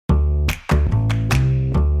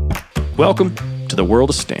Welcome to the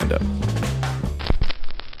world of stand-up.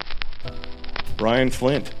 Ryan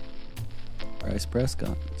Flint. Bryce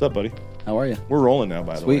Prescott. What's up, buddy? How are you? We're rolling now,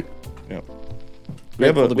 by the way. Sweet. Yeah. We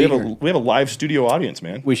have a live studio audience,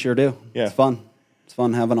 man. We sure do. Yeah. It's fun. It's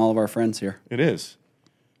fun having all of our friends here. It is.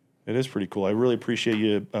 It is pretty cool. I really appreciate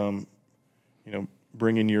you,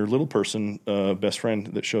 bringing your little person best friend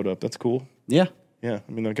that showed up. That's cool. Yeah. Yeah.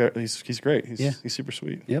 I mean, the guy, he's great. He's super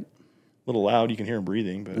sweet. Yep. A little loud. You can hear him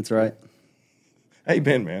breathing. But That's right. How you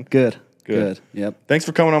been, man? Good. Good. Yep. Thanks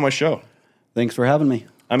for coming on my show. Thanks for having me.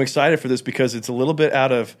 I'm excited for this because it's a little bit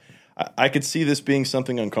out of. I could see this being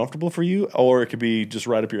something uncomfortable for you, or it could be just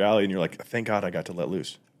right up your alley, and you're like, "Thank God I got to let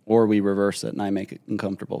loose." Or we reverse it and I make it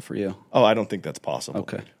uncomfortable for you. Oh, I don't think that's possible.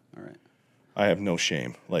 Okay. All right. I have no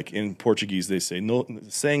shame. Like in Portuguese, they say no,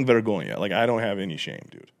 sem vergonha. Like I don't have any shame,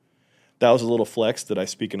 dude. That was a little flex that I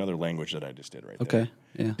speak another language that I just did right there. Okay.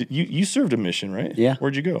 Yeah. You served a mission, right? Yeah.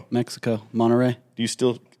 Where'd you go? Mexico. Monterrey. Do you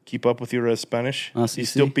still keep up with your Spanish? Sí, You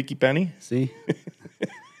still sí. picky penny? See?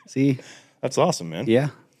 See? That's awesome, man. Yeah.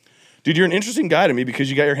 Dude, you're an interesting guy to me because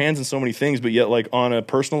you got your hands in so many things, but yet, like, on a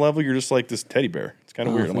personal level, you're just like this teddy bear. It's kind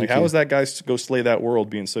of weird. I'm like, thank how you. is that guy go slay that world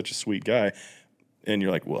being such a sweet guy? And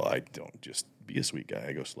you're like, well, I don't just be a sweet guy.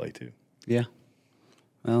 I go slay, too. Yeah.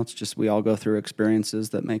 Well, it's just we all go through experiences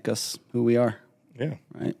that make us who we are, Yeah.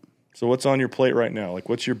 right? So what's on your plate right now? Like,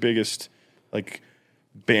 what's your biggest, like,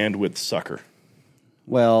 bandwidth sucker?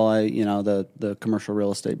 Well, the commercial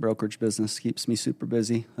real estate brokerage business keeps me super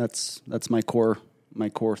busy. That's my core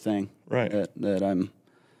thing. Right. That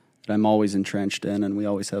I'm always entrenched in, and we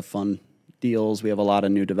always have fun deals. We have a lot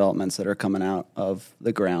of new developments that are coming out of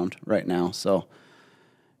the ground right now. So,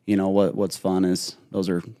 what's fun is those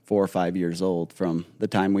are 4 or 5 years old from the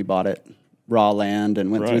time we bought it, raw land,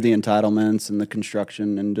 and went through the entitlements and the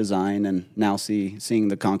construction and design, and now seeing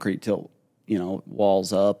the concrete tilt,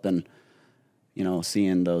 walls up, and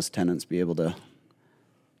seeing those tenants be able to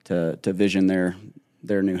vision their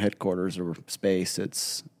new headquarters or space.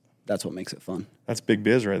 That's what makes it fun. That's big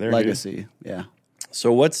biz right there, Legacy, dude. yeah.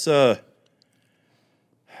 So what's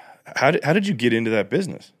how did you get into that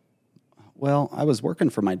business? Well, I was working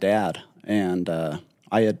for my dad, and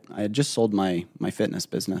I had just sold my fitness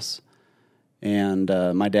business, and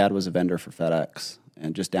my dad was a vendor for FedEx,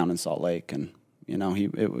 and just down in Salt Lake, and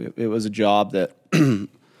it was a job that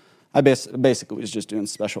I basically was just doing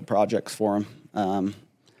special projects for him,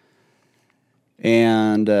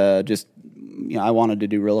 and I wanted to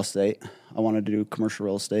do real estate. I wanted to do commercial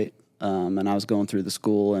real estate, and I was going through the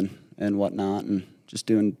school and whatnot, and just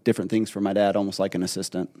doing different things for my dad, almost like an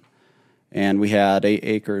assistant. And we had 8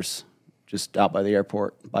 acres just out by the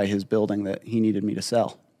airport, by his building, that he needed me to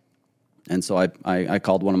sell. And so I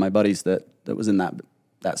called one of my buddies that was in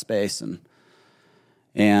that space, and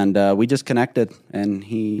we just connected, and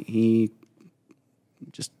he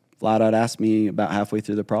just flat out asked me about halfway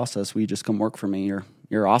through the process, will you just come work for me?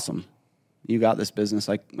 You're awesome. You got this business.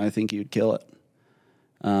 I think you'd kill it.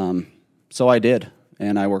 So I did,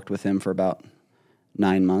 and I worked with him for about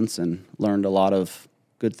 9 months and learned a lot of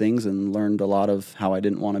good things and learned a lot of how I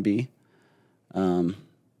didn't want to be. It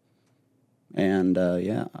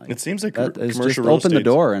seems like that commercial just real opened the estate's-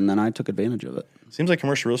 door, and then I took advantage of it. Seems like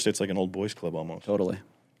commercial real estate's like an old boys club almost. Totally.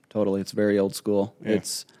 It's very old school. Yeah.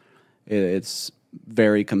 It's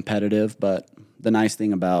very competitive, but the nice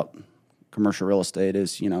thing about commercial real estate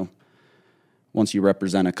is, once you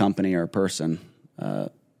represent a company or a person,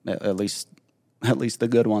 at least the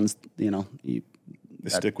good ones, They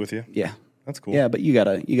stick with you. yeah. That's cool. Yeah, but you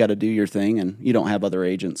gotta do your thing, and you don't have other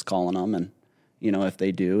agents calling them, and if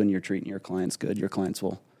they do, and you're treating your clients good, your clients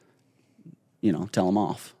will, tell them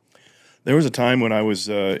off. There was a time when I was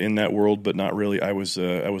in that world, but not really. I was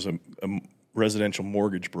a residential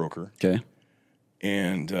mortgage broker. Okay.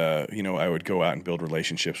 And, I would go out and build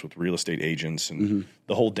relationships with real estate agents and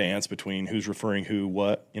the whole dance between who's referring who,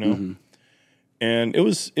 what, And it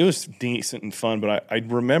was decent and fun, but I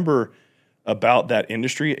remember about that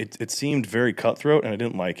industry, it seemed very cutthroat, and I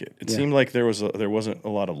didn't like it. It seemed like there wasn't a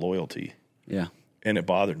lot of loyalty. Yeah. And it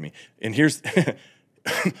bothered me. And here's the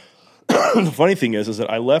funny thing is that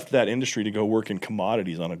I left that industry to go work in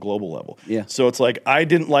commodities on a global level. Yeah. So it's like I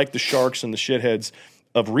didn't like the sharks and the shitheads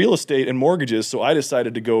of real estate and mortgages, so I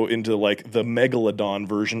decided to go into like the megalodon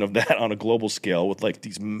version of that on a global scale with like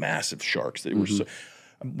these massive sharks that were so.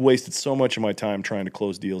 I wasted so much of my time trying to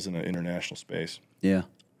close deals in an international space. Yeah.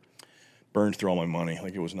 Burned through all my money.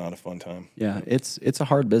 Like it was not a fun time. Yeah, it's a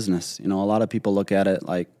hard business. A lot of people look at it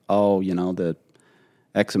like, the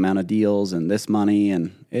X amount of deals and this money,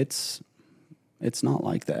 and it's not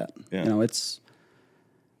like that. Yeah.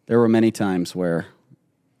 There were many times where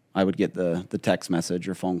I would get the text message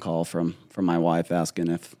or phone call from my wife asking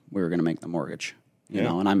if we were going to make the mortgage. You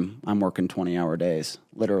know, and I'm working 20-hour days,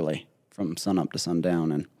 literally from sun up to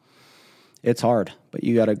sundown, and it's hard. But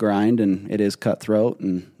you got to grind, and it is cutthroat,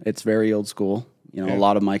 and it's very old school. You know, a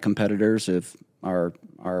lot of my competitors are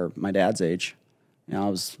my dad's age. You know, I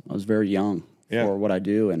was very young for what I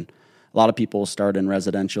do, and a lot of people start in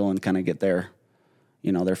residential and kind of get their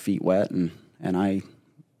feet wet, and I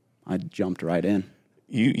jumped right in.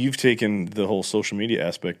 You've taken the whole social media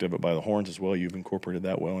aspect of it by the horns as well. You've incorporated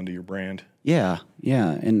that well into your brand. Yeah,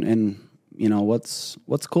 and you know what's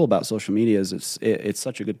cool about social media is it's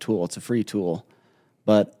such a good tool. It's a free tool,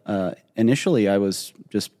 but initially I was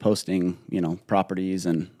just posting properties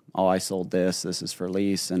and I sold this. This is for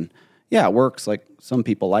lease, and yeah, it works. Like some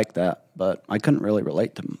people like that, but I couldn't really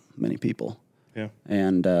relate to many people. Yeah,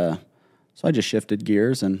 and so I just shifted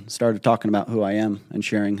gears and started talking about who I am and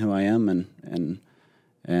sharing who I am and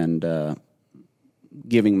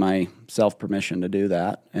giving myself permission to do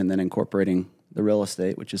that, and then incorporating the real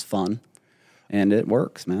estate, which is fun, and it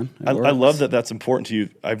works, man. I love that. That's important to you.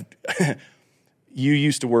 You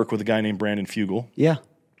used to work with a guy named Brandon Fugel. Yeah,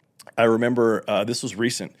 I remember this was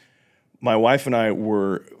recent. My wife and I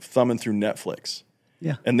were thumbing through Netflix.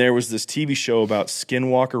 Yeah, and there was this TV show about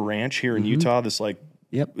Skinwalker Ranch here in Utah. This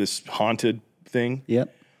this haunted thing.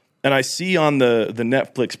 Yep. And I see on the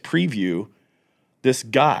Netflix preview this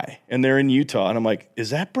guy, and they're in Utah, and I'm like,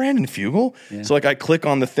 is that Brandon Fugel? Yeah. So I click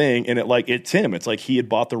on the thing, and it's him. It's like he had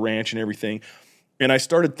bought the ranch and everything. And I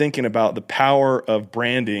started thinking about the power of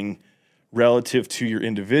branding relative to your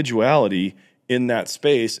individuality in that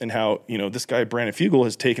space, and how this guy Brandon Fugel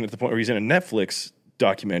has taken it to the point where he's in a Netflix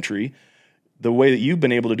documentary. The way that you've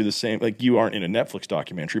been able to do the same, like you aren't in a Netflix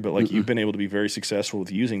documentary, but you've been able to be very successful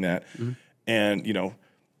with using that, and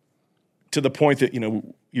to the point that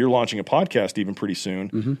you're launching a podcast even pretty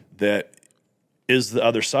soon that is the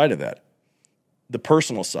other side of that, the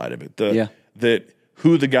personal side of it, that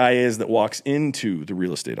who the guy is that walks into the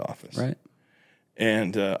real estate office, right?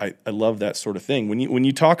 And I love that sort of thing. When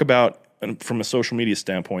you talk about from a social media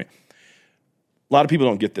standpoint, a lot of people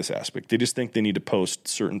don't get this aspect. They just think they need to post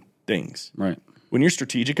certain things. Right. When you're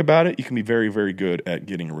strategic about it, you can be very, very good at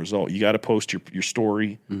getting a result. You got to post your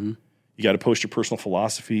story. You got to post your personal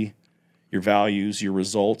philosophy, your values, your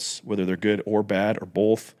results, whether they're good or bad or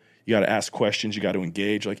both. You got to ask questions. You got to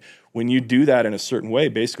engage. Like when you do that in a certain way,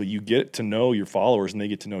 basically you get to know your followers and they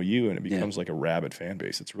get to know you, and it becomes like a rabid fan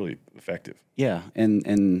base. It's really effective. Yeah,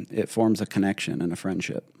 and it forms a connection and a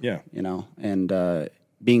friendship. Yeah. And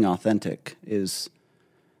being authentic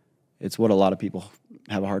it's what a lot of people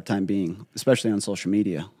have a hard time being, especially on social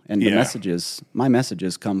media. And my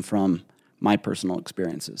messages come from my personal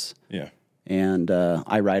experiences. Yeah. And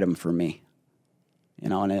I write them for me,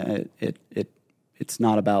 and it's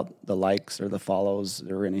not about the likes or the follows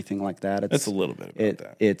or anything like that. It's a little bit about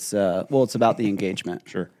that. It's it's about the engagement.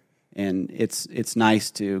 Sure. And it's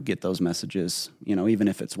nice to get those messages, even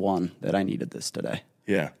if it's one that I needed this today.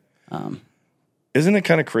 Yeah. Isn't it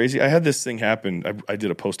kind of crazy? I had this thing happen. I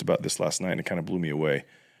did a post about this last night, and it kind of blew me away.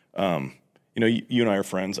 You and I are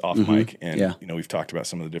friends off mic, and we've talked about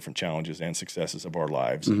some of the different challenges and successes of our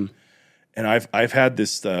lives. And I've had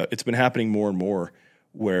this. It's been happening more and more.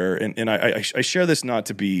 Where and I share this not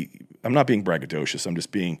to be. I'm not being braggadocious. I'm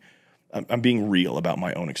just being. I'm being real about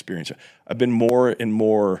my own experience. I've been more and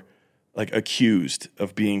more accused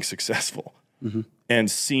of being successful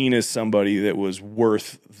and seen as somebody that was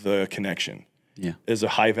worth the connection. Yeah, as a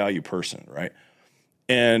high value person, right?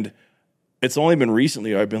 And it's only been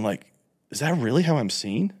recently I've been like, is that really how I'm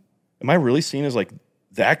seen? Am I really seen as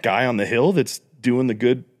that guy on the hill that's doing the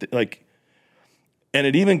good? And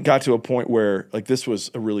it even got to a point where this was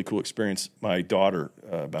a really cool experience. My daughter,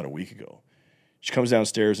 about a week ago, she comes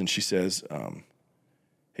downstairs and she says,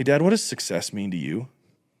 "Hey, Dad, what does success mean to you?"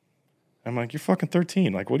 I'm like, "You're fucking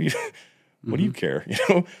 13. What do you care?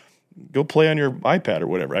 Go play on your iPad or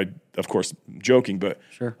whatever." I, of course, joking, but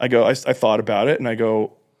sure. I thought about it and I go,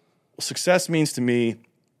 well, success means to me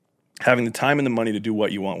having the time and the money to do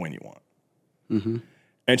what you want when you want.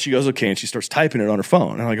 And she goes, okay. And she starts typing it on her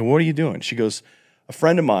phone. And I go, what are you doing? She goes, a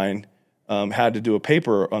friend of mine had to do a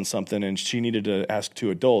paper on something and she needed to ask 2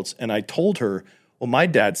 adults. And I told her, well, my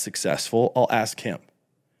dad's successful. I'll ask him.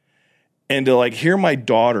 And to hear my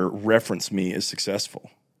daughter reference me as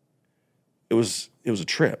successful, it was a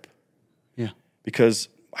trip. Yeah. Because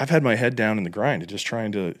I've had my head down in the grind of just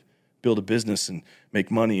trying to build a business and make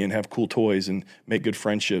money and have cool toys and make good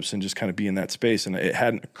friendships and just kind of be in that space. And it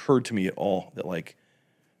hadn't occurred to me at all that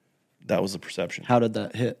that was the perception. How did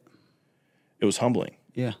that hit? It was humbling.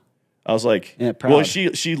 Yeah. I was like, Yeah, proud. well,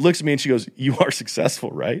 she looks at me and she goes, "You are successful,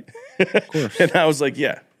 right?" Of course. And I was like,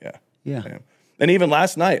 yeah. I am." And even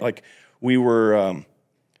last night, like we were,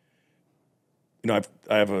 I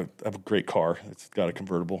have a great car. It's got a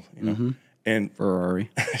convertible, and Ferrari.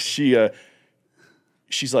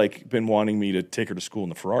 she's like been wanting me to take her to school in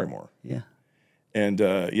the Ferrari more. Yeah. And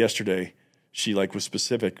yesterday, she like was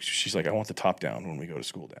specific. She's like, "I want the top down when we go to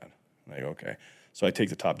school, Dad." I'm like, okay. So I take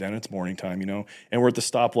the top down. It's morning time, and we're at the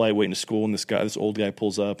stoplight waiting to school. And this old guy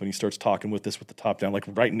pulls up and he starts talking with us with the top down, like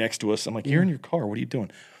right next to us. I'm like, "You're in your car. What are you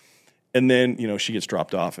doing?" And then she gets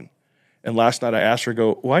dropped off. And last night I asked her,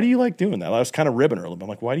 "Why do you like doing that?" I was kind of ribbing her a little bit. I'm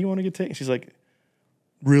like, "Why do you want to get taken?" She's like,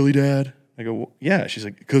 "Really, Dad?" I go, well, "Yeah." She's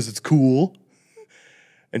like, "Because it's cool."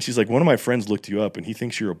 And she's like, "One of my friends looked you up and he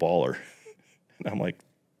thinks you're a baller." And I'm like,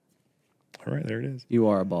 all right, there it is. You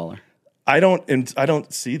are a baller. I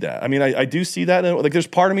don't see that. I mean, I do see that. Like, there's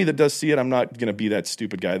part of me that does see it. I'm not going to be that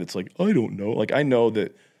stupid guy that's like, I don't know. Like, I know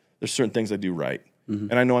that there's certain things I do right.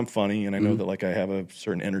 And I know I'm funny, and I know that, like, I have a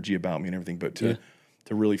certain energy about me and everything. But to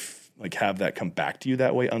really, have that come back to you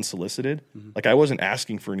that way, unsolicited, like, I wasn't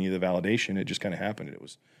asking for any of the validation. It just kind of happened. It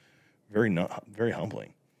was very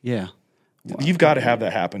humbling. Yeah. You've got to have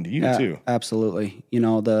that happen to you, too. Absolutely.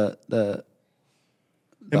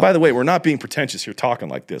 And by the way, we're not being pretentious here talking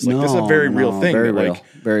like this. Like, this is a very real thing. Very that, real. like,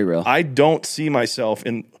 Very real. I don't see myself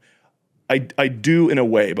in. I do in a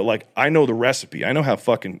way, but like I know the recipe. I know how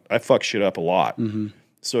I fuck shit up a lot.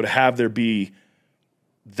 So to have there be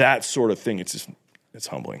that sort of thing, it's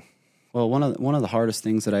humbling. Well, one of the hardest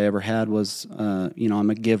things that I ever had was, I'm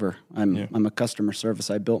a giver. I'm a customer service.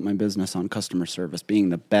 I built my business on customer service, being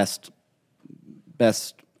the best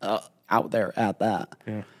out there at that.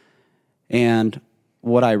 Yeah. And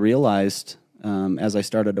what I realized as I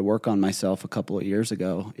started to work on myself a couple of years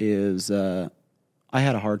ago is I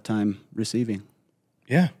had a hard time receiving.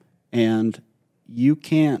 Yeah. And you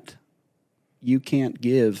can't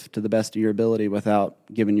give to the best of your ability without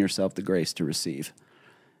giving yourself the grace to receive.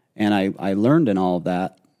 And I learned in all of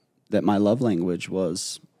that my love language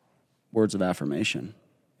was words of affirmation.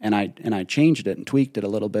 And I changed it and tweaked it a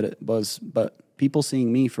little bit. But people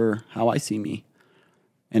seeing me for how I see me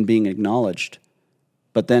and being acknowledged,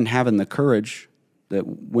 but then having the courage that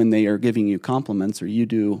when they are giving you compliments, or you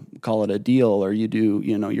do call it a deal, or you do,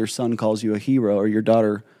 your son calls you a hero, or your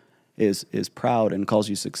daughter is proud and calls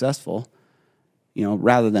you successful,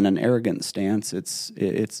 rather than an arrogant stance,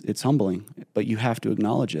 it's humbling. But you have to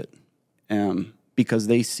acknowledge it, because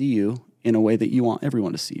they see you in a way that you want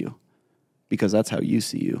everyone to see you, because that's how you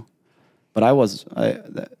see you. But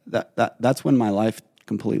that's when my life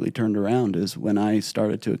completely turned around, is when I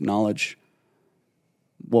started to acknowledge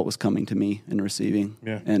what was coming to me and receiving.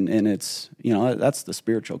 Yeah. And it's, that's the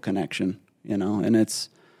spiritual connection, and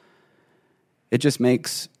it just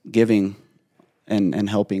makes giving and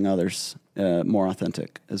helping others more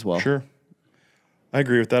authentic as well. Sure. I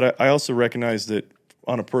agree with that. I also recognize that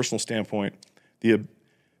on a personal standpoint,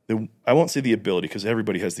 I won't say the ability, because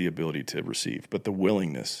everybody has the ability to receive, but the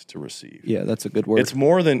willingness to receive. Yeah, that's a good word. It's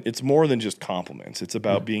more than just compliments. It's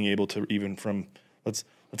about being able to, even from, let's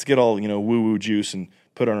get all, woo-woo juice and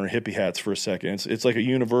put on our hippie hats for a second. It's like a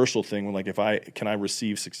universal thing when, like, can I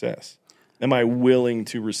receive success? Am I willing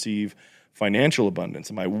to receive financial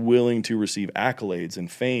abundance? Am I willing to receive accolades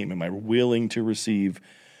and fame? Am I willing to receive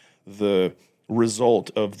the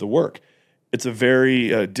result of the work? It's a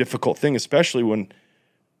very difficult thing, especially when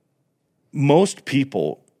most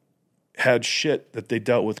people had shit that they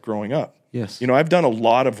dealt with growing up. Yes. I've done a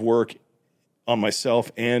lot of work on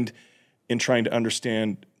myself and in trying to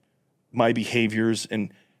understand my behaviors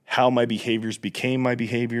and how my behaviors became my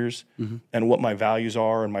behaviors, and what my values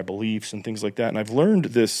are and my beliefs and things like that. And I've learned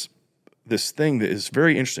this thing that is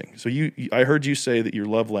very interesting. So I heard you say that your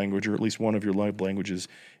love language, or at least one of your love languages,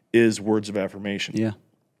 is words of affirmation. Yeah.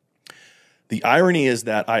 The irony is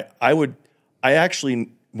that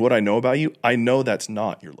what I know about you, I know that's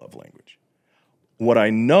not your love language. What I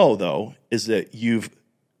know, though, is that you've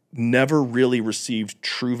never really received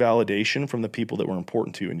true validation from the people that were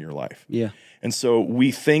important to you in your life. Yeah. And so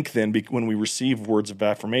we think then, when we receive words of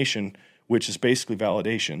affirmation, which is basically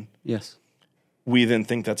validation, Yes. we then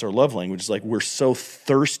think that's our love language. It's like we're so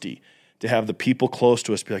thirsty to have the people close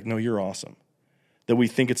to us be like, no, you're awesome, that we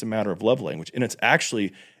think it's a matter of love language. And it's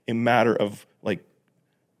actually a matter of, like,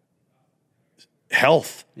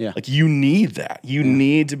 health. Yeah. Like, you need that. You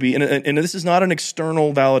need to be, and this is not an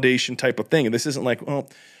external validation type of thing. And this isn't like, well,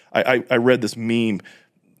 I read this meme.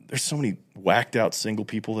 There's so many whacked out single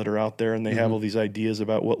people that are out there, and they have all these ideas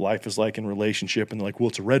about what life is like in relationship. And they're like, well,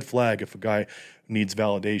 it's a red flag if a guy needs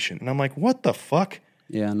validation. And I'm like, what the fuck?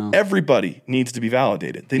 Yeah, no. Everybody needs to be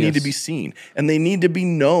validated. They need to be seen, and they need to be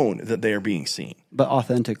known that they are being seen. But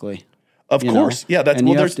authentically. Of course. Yeah, that's,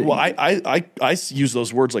 I use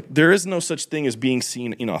those words like there is no such thing as being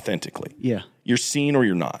seen inauthentically. Yeah. You're seen or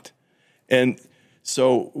you're not. And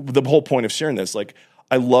so the whole point of sharing this, like,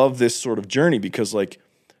 I love this sort of journey because, like,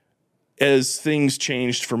 as things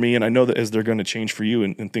changed for me, and I know that as they're going to change for you,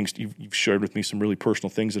 and things you've shared with me some really personal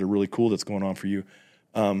things that are really cool that's going on for you,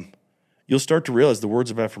 you'll start to realize the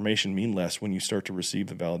words of affirmation mean less when you start to receive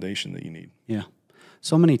the validation that you need. Yeah.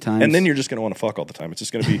 So many times. And then you're just going to want to fuck all the time. It's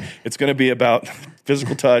just going to be, it's going to be about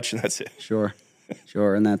physical touch, and that's it. Sure.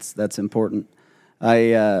 And that's important.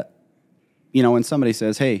 When somebody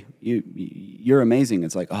says, "Hey, you're amazing,"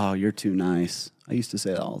 it's like, "Oh, you're too nice." I used to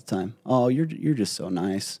say that all the time. "Oh, you're just so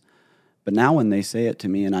nice." But now when they say it to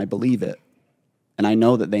me and I believe it, and I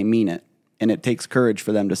know that they mean it, and it takes courage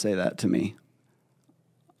for them to say that to me,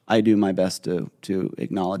 I do my best to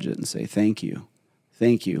acknowledge it and say, "Thank you.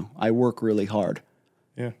 Thank you. I work really hard."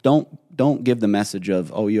 Yeah. Don't give the message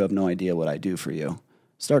of, "Oh, you have no idea what I do for you."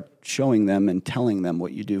 Start showing them and telling them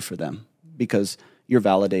what you do for them, because you're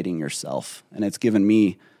validating yourself, and it's given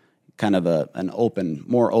me kind of an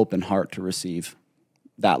more open heart to receive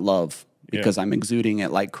that love, because I'm exuding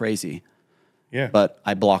it like crazy. Yeah. But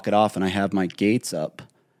I block it off and I have my gates up,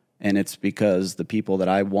 and it's because the people that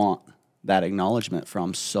I want that acknowledgement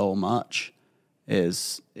from so much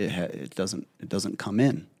it doesn't come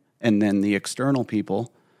in. And then the external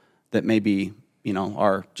people that maybe,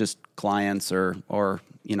 are just clients or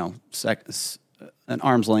an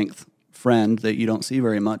arm's length friend that you don't see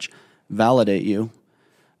very much validate you.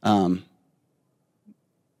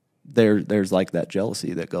 There's like that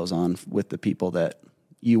jealousy that goes on with the people that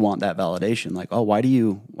you want that validation. Like, "Oh, why do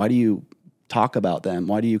you talk about them?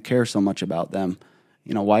 Why do you care so much about them?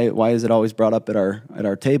 Why is it always brought up at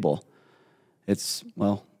our table?" It's,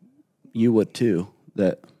 well, you would too.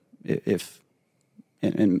 That if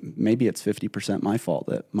maybe it's 50% my fault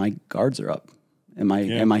that my guards are up. Am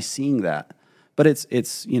I seeing that? But it's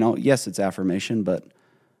yes, it's affirmation, but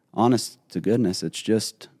honest to goodness, it's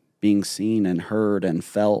just being seen and heard and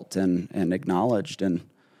felt and acknowledged, and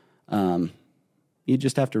you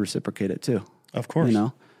just have to reciprocate it too. Of course.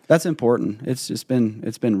 That's important. It's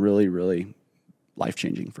been really, really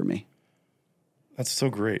life-changing for me. That's so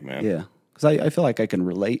great, man. Yeah, because I feel like I can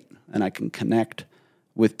relate and I can connect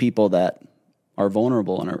with people that are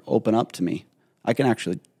vulnerable and are open up to me. I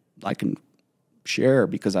can share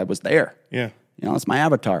because I was there. Yeah. It's my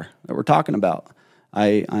avatar that we're talking about.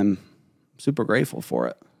 I'm super grateful for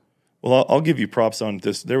it. Well, I'll give you props on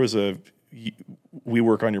this. We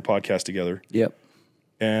work on your podcast together. Yep.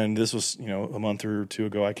 And this was, a month or two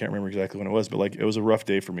ago. I can't remember exactly when it was, but it was a rough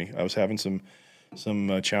day for me. I was having some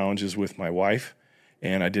challenges with my wife,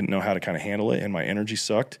 and I didn't know how to kind of handle it, and my energy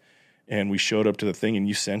sucked. And we showed up to the thing, and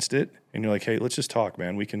you sensed it, and you're like, "Hey, let's just talk,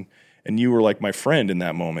 man. We can." And you were like my friend in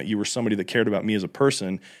that moment. You were somebody that cared about me as a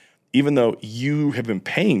person, even though you have been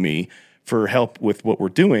paying me for help with what we're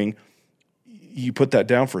doing. You put that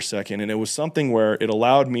down for a second, and it was something where it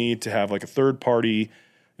allowed me to have like a third party.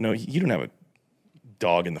 You don't have a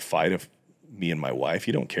dog in the fight of me and my wife.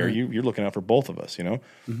 You don't care. Right. You're looking out for both of us,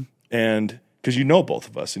 Mm-hmm. and because both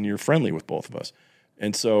of us and you're friendly with both of us.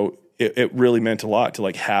 And so it really meant a lot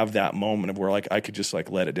to have that moment of where I could just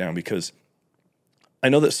let it down, because I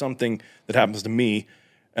know that something that happens to me,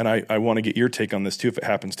 and I want to get your take on this too if it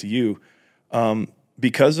happens to you,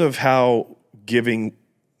 because of how giving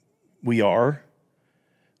we are,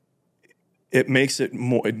 it makes it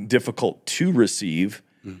more difficult to receive.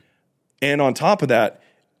 And on top of that,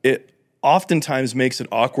 it oftentimes makes it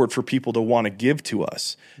awkward for people to want to give to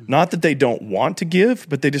us. Not that they don't want to give,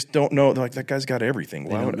 but they just don't know. They're like, "That guy's got everything."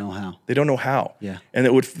 They don't know how. They don't know how. Yeah. And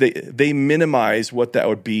they minimize what that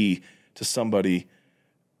would be to somebody,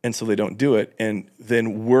 and so they don't do it. And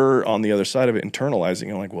then we're on the other side of it,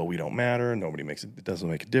 internalizing and well, we don't matter. It doesn't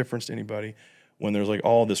make a difference to anybody. When there's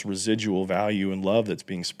all this residual value and love that's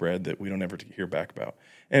being spread that we don't ever hear back about.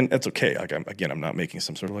 And that's okay. I'm not making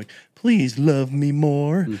some sort of "please love me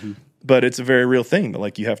more." Mm-hmm. But it's a very real thing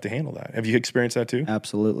that you have to handle that. Have you experienced that too?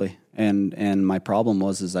 Absolutely. And my problem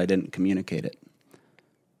was I didn't communicate it.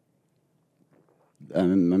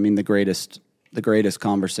 The greatest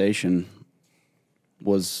conversation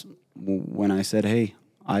was when I said, "Hey,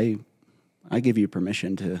 I give you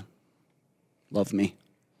permission to love me.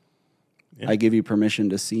 Yeah. I give you permission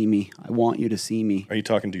to see me. I want you to see me." Are you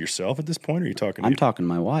talking to yourself at this point, or are you talking to I'm talking to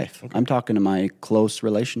my wife. Okay. I'm talking to my close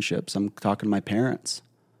relationships. I'm talking to my parents,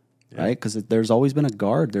 right? Because there's always been a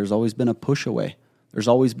guard. There's always been a push away. There's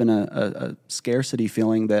always been a scarcity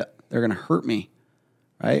feeling that they're going to hurt me,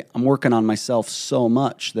 right? I'm working on myself so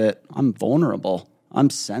much that I'm vulnerable. I'm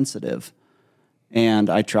sensitive. And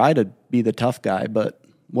I try to be the tough guy, but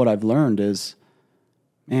what I've learned is,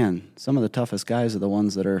 man, some of the toughest guys are the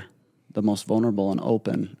ones that are the most vulnerable and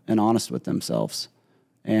open and honest with themselves.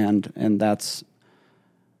 And that's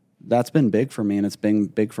been big for me, and it's been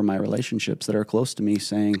big for my relationships that are close to me,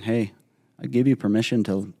 saying, hey, I give you permission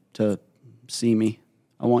to see me.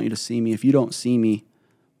 I want you to see me. If you don't see me,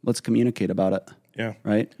 let's communicate about it. Yeah.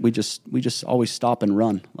 Right? We just always stop and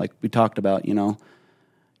run. Like we talked about,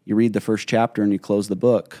 you read the first chapter and you close the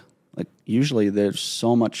book. Like usually there's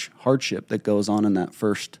so much hardship that goes on in that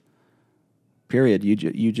first period.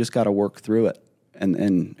 You just got to work through it.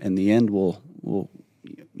 And the end will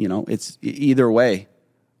it's either way,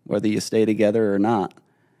 whether you stay together or not,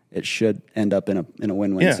 it should end up in a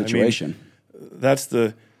win-win situation. I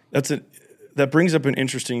mean, that brings up an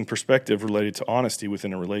interesting perspective related to honesty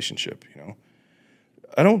within a relationship.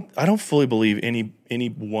 I don't fully believe any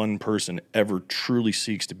one person ever truly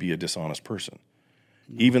seeks to be a dishonest person,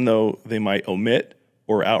 even though they might omit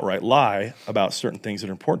or outright lie about certain things that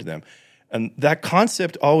are important to them. And that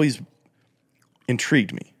concept always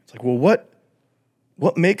intrigued me. It's like, well,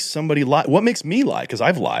 what makes somebody lie? What makes me lie? Because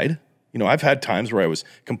I've lied. I've had times where I was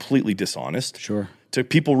completely dishonest. Sure. To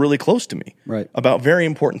people really close to me. Right. About very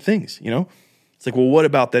important things, It's like, well, what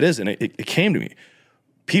about that is? And it came to me.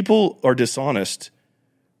 People are dishonest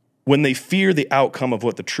when they fear the outcome of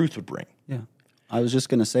what the truth would bring. Yeah. I was just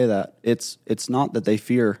going to say that. It's not that they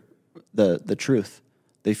fear the truth.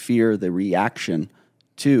 They fear the reaction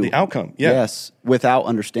to the outcome. Yeah. Yes, without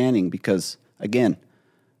understanding, because again,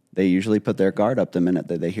 they usually put their guard up the minute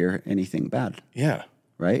that they hear anything bad. Yeah.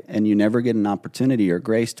 Right? And you never get an opportunity or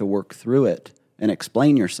grace to work through it and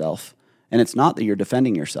explain yourself. And it's not that you're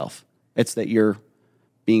defending yourself. It's that you're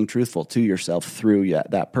being truthful to yourself through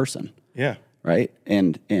that person. Yeah. Right?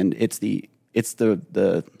 And it's the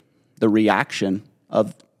reaction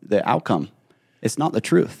of the outcome. It's not the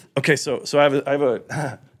truth. Okay, so I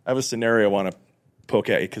have a scenario I want to poke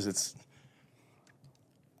at you because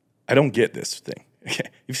I don't get this thing. Okay.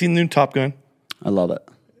 You've seen the new Top Gun? I love it.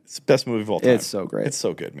 It's the best movie of all time. It's so great. It's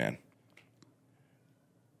so good, man.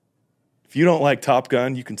 If you don't like Top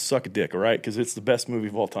Gun, you can suck a dick, all right? Because it's the best movie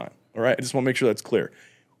of all time, all right? I just want to make sure that's clear.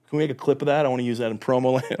 Can we make a clip of that? I want to use that in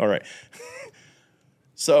promo land. All right.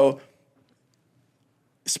 So,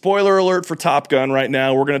 spoiler alert for Top Gun right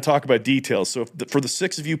now. We're going to talk about details. So, for the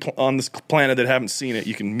 6 of you on this planet that haven't seen it,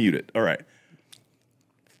 you can mute it. All right.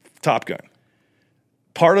 Top Gun.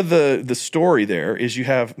 Part of the story there is you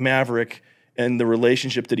have Maverick and the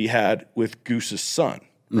relationship that he had with Goose's son,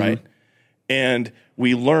 right? Mm-hmm. And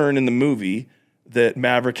we learn in the movie that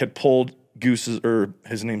Maverick had pulled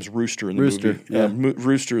his name's Rooster in the movie. Yeah.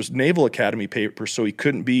 Rooster's Naval Academy paper, so he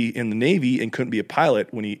couldn't be in the Navy and couldn't be a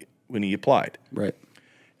pilot when he applied. Right.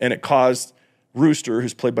 And it caused Rooster,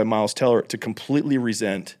 who's played by Miles Teller, to completely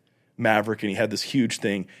resent Maverick, and he had this huge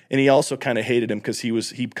thing. And he also kind of hated him because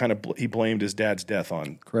he blamed his dad's death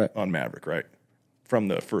on Maverick, right? From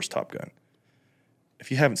the first Top Gun. If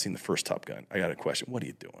you haven't seen the first Top Gun, I got a question. What are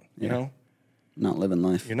you doing? Yeah. Not living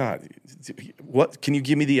life. You're not. What? Can you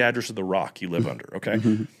give me the address of the rock you live under? Okay.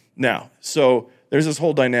 Mm-hmm. Now, so there's this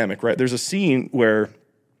whole dynamic, right? There's a scene where,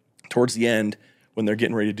 towards the end, when they're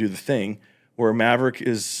getting ready to do the thing, where Maverick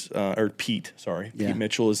is, Pete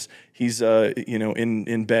Mitchell he's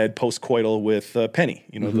in bed post-coital with Penny,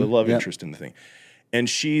 the love interest in the thing, and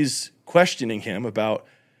she's questioning him about,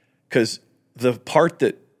 because the part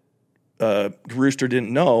that Rooster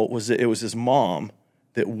didn't know was that it was his mom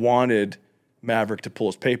that wanted Maverick to pull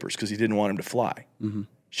his papers because he didn't want him to fly. Mm-hmm.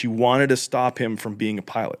 She wanted to stop him from being a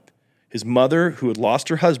pilot. His mother, who had lost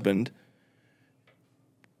her husband,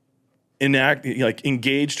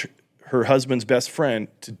 engaged her husband's best friend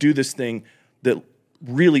to do this thing that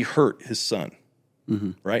really hurt his son,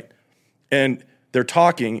 mm-hmm. right? And they're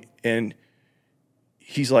talking, and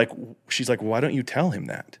she's like, why don't you tell him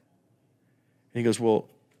that? And he goes, well,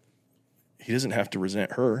 he doesn't have to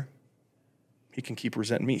resent her. He can keep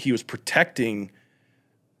resenting me. He was protecting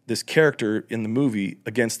this character in the movie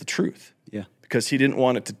against the truth. Yeah. Because he didn't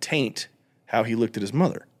want it to taint how he looked at his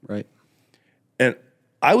mother. Right. And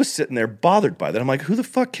I was sitting there bothered by that. I'm like, who the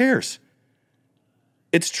fuck cares?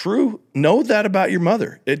 It's true. Know that about your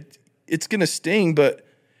mother. It's going to sting,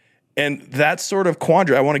 and that sort of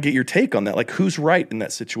quandary, I want to get your take on that. Like, who's right in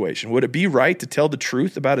that situation? Would it be right to tell the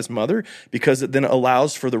truth about his mother because it then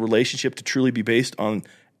allows for the relationship to truly be based on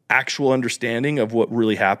actual understanding of what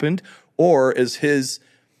really happened? Or is his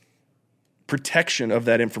protection of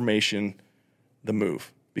that information the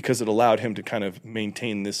move? Because it allowed him to kind of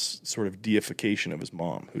maintain this sort of deification of his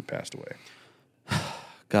mom who'd passed away.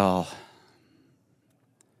 God,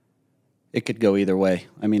 it could go either way.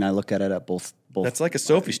 I mean, I look at it at both. That's like a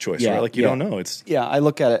Sophie's choice, Yeah, right? Like you yeah. don't know. It's Yeah, I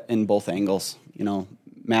look at it in both angles. You know,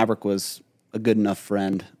 Maverick was a good enough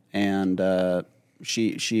friend, and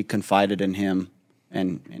she confided in him,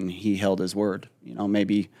 and he held his word. You know,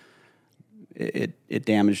 maybe it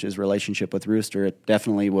damaged his relationship with Rooster. It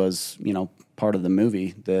definitely was, you know, part of the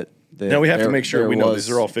movie that. now we have to make sure we know these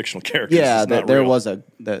are all fictional characters. Yeah, It's that not there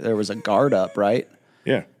real. was a guard up, right?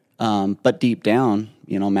 Yeah. But deep down,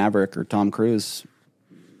 you know, Maverick or Tom Cruise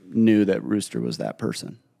knew that Rooster was that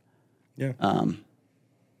person. Yeah.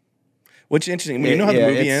 Which is interesting. You know how the yeah,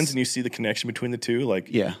 movie it's- ends and you see the connection between the two? Like,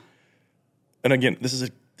 Yeah, and again, this is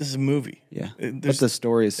a movie. yeah. There's- But the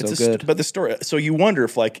story is so it's good. But the story, so you wonder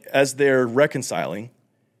if, like, as they're reconciling,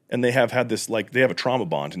 and they have had this, like, they have a trauma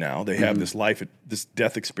bond now. They have this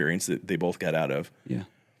death experience that they both got out of. Yeah.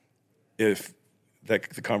 If the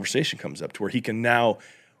conversation comes up to where he can now,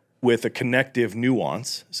 with a connective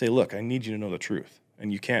nuance, say, "Look, I need you to know the truth,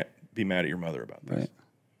 and you can't be mad at your mother about this." Right.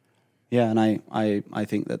 Yeah, and I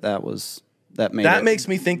think that made That it makes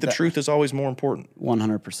me think the truth is always more important.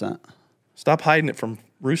 100%. Stop hiding it from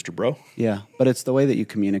Rooster, bro. Yeah, but it's the way that you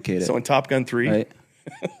communicate it. So in Top Gun 3, right?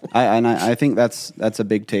 I think that's a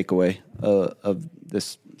big takeaway of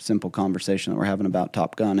this simple conversation that we're having about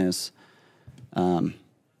Top Gun is,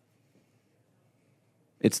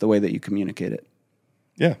 it's the way that you communicate it.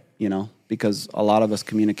 yeah, You know, because a lot of us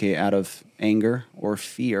communicate out of anger or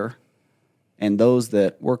fear, and those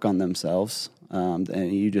that work on themselves, and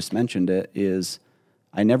you just mentioned it, is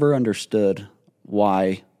I never understood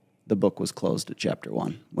why the book was closed at chapter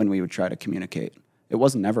 1 when we would try to communicate. It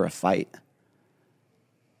wasn't never a fight.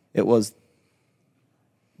 It was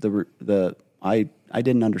I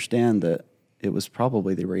didn't understand that it was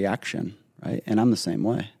probably the reaction, right? And I'm the same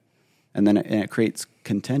way. And then it creates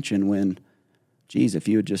contention when, geez, if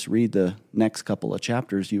you would just read the next couple of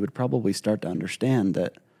chapters, you would probably start to understand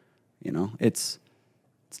that, you know, it's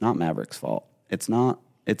not Maverick's fault. It's not.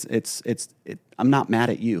 I'm not mad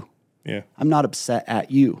at you. yeah. I'm not upset at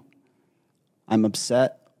you. I'm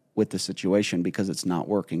upset with the situation because it's not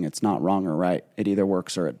working. It's not wrong or right. It either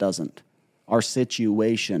works or it doesn't. Our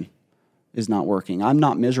situation is not working. I'm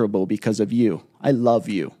not miserable because of you. I love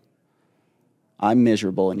you. I'm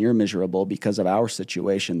miserable and you're miserable because of our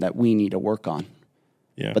situation that we need to work on.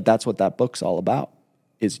 Yeah. But that's what that book's all about,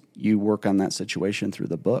 is you work on that situation through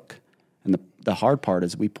the book. And the hard part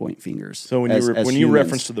is we point fingers. So when as you humans.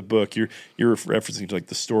 reference to the book, you're referencing to like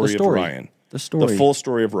the story of Ryan. The story. The full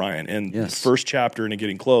story of Ryan. And Yes. the first chapter and it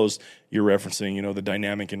getting closed, you're referencing, you know, the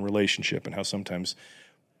dynamic in relationship and how sometimes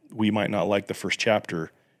we might not like the first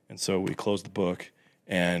chapter. And so we close the book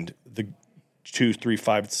and the 2, 3,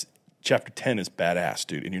 5, chapter 10 is badass,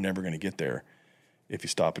 dude. And you're never going to get there if you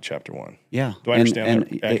stop at chapter 1. Yeah. Do I understand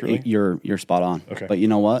that accurately? You're spot on. Okay. But you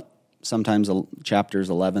know what? Sometimes chapters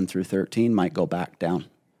 11 through 13 might go back down.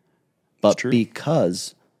 But true.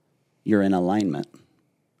 because you're in alignment,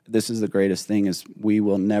 this is the greatest thing is we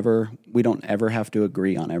don't ever have to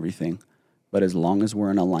agree on everything. But as long as we're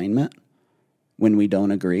in alignment, when we don't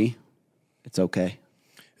agree, it's okay.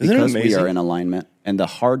 Isn't it because we amazing? are in alignment. And the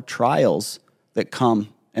hard trials that come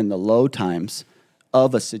and the low times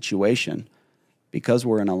of a situation, because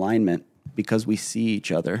we're in alignment, because we see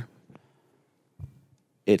each other,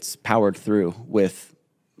 it's powered through with,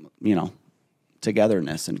 you know,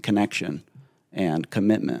 togetherness and connection and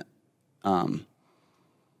commitment. And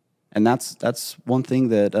that's one thing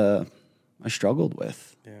that I struggled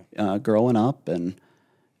with growing up and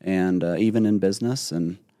even in business.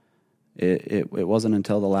 And it wasn't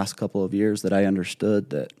until the last couple of years that I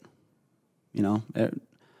understood that, you know,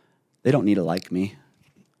 they don't need to like me.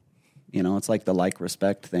 You know, it's like the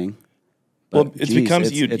like-respect thing. Well, But, it geez,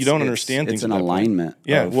 becomes you it's- don't understand things. It's an at that point. alignment.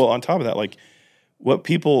 Yeah. of- Well, on top of that, like what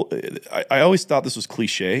people, I always thought this was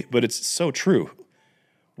cliche, but it's so true.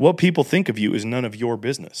 What people think of you is none of your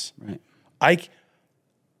business. Right. I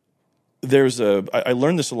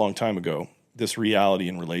learned this a long time ago, this reality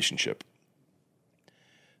in relationship,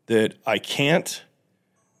 that I can't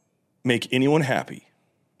make anyone happy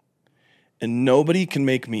and nobody can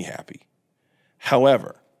make me happy.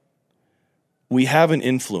 However, we have an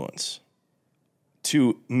influence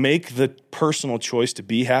to make the personal choice to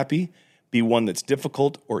be happy be one that's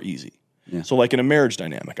difficult or easy. Yeah. So like in a marriage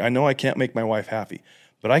dynamic, I know I can't make my wife happy,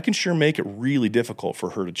 but I can sure make it really difficult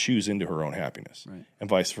for her to choose into her own happiness, Right. and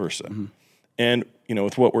vice versa. Mm-hmm. And, you know,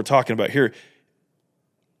 with what we're talking about here,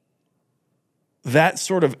 that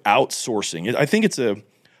sort of outsourcing, I think it's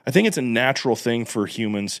a natural thing for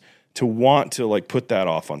humans to want to like put that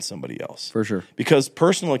off on somebody else. For sure. Because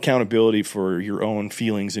personal accountability for your own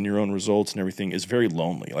feelings and your own results and everything is very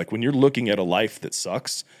lonely. Like when you're looking at a life that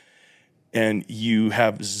sucks and you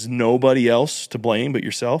have nobody else to blame but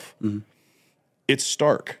yourself, it's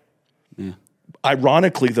stark. Yeah.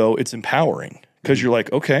 Ironically, though, it's empowering because you're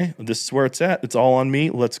like, okay, this is where it's at. It's all on me.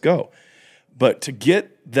 Let's go. But to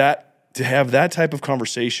get that, to have that type of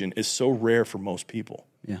conversation is so rare for most people.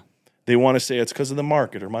 Yeah. They want to say it's because of the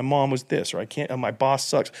market or my mom was this or I can't, my boss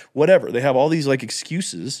sucks, whatever. They have all these like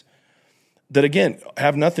excuses that, again,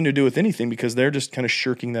 have nothing to do with anything because they're just kind of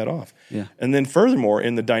shirking that off. Yeah. And then furthermore,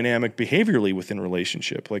 in the dynamic behaviorally within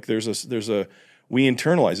relationship, like we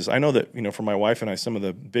internalize this. I know that, for my wife and I, some of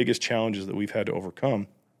the biggest challenges that we've had to overcome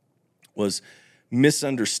was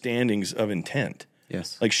misunderstandings of intent.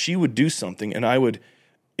 Yes. Like she would do something and I would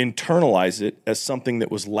internalize it as something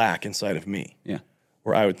that was lack inside of me. Yeah.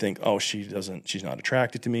 Where I would think, oh, she's not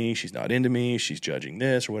attracted to me, she's not into me, she's judging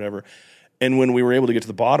this or whatever. And when we were able to get to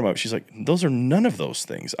the bottom of it, she's like, those are none of those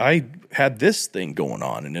things. I had this thing going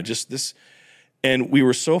on and it just this, and we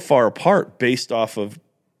were so far apart based off of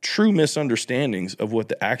true misunderstandings of what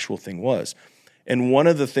the actual thing was. And one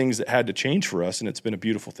of the things that had to change for us, and it's been a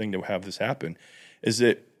beautiful thing to have this happen, is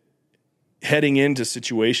that heading into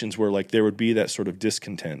situations where like there would be that sort of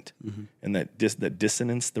discontent and that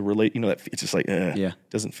dissonance, that it's just like,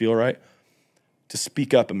 doesn't feel right, to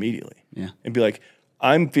speak up immediately and be like,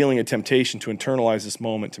 I'm feeling a temptation to internalize this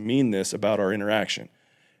moment to mean this about our interaction.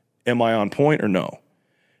 Am I on point or no?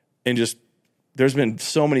 And just, there's been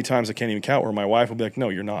so many times I can't even count where my wife will be like, no,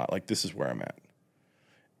 you're not. Like, this is where I'm at.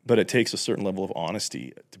 But it takes a certain level of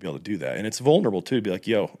honesty to be able to do that. And it's vulnerable too, to be like,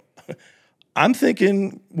 yo, I'm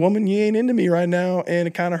thinking, woman, you ain't into me right now, and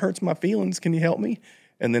it kind of hurts my feelings. Can you help me?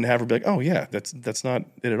 And then have her be like, oh yeah, that's not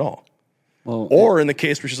it at all. Well, or in the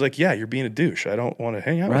case where she's like, yeah, you're being a douche. I don't want to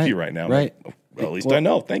hang out with you right now. Right. Like, well, at least I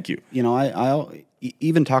know. Thank you. I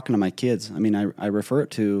even talking to my kids, I mean, I refer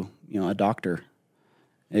it to, a doctor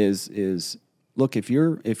is look, if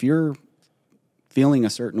you're feeling a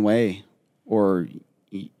certain way or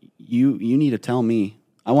you need to tell me,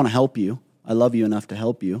 I want to help you. I love you enough to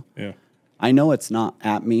help you. Yeah. I know it's not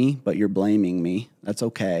at me, but you're blaming me. That's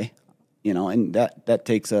okay. And that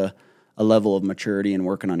takes a level of maturity and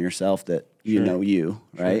working on yourself that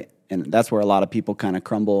right? And that's where a lot of people kind of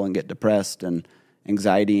crumble and get depressed and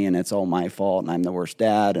anxiety and it's all my fault and I'm the worst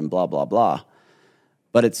dad and blah, blah, blah.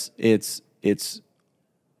 But it's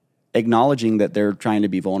acknowledging that they're trying to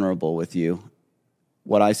be vulnerable with you.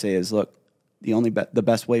 What I say is, look, the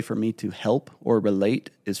best way for me to help or relate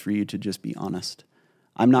is for you to just be honest.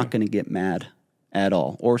 I'm not going to get mad at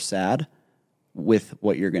all or sad with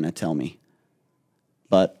what you're going to tell me.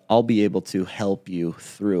 But I'll be able to help you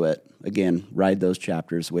through it. Again, ride those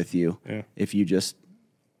chapters with you if you just,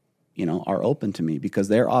 are open to me because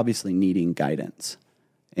they're obviously needing guidance.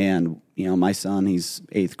 And, my son, he's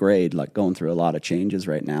 8th grade, like going through a lot of changes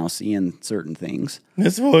right now, seeing certain things.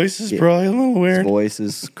 His voice is probably a little weird. His voice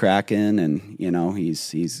is cracking and,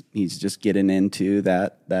 he's just getting into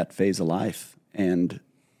that phase of life. And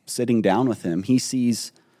sitting down with him, he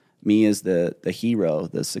sees me as the hero,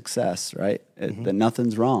 the success, right? That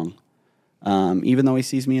nothing's wrong. Even though he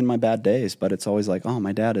sees me in my bad days, but it's always like, oh,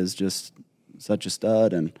 my dad is just such a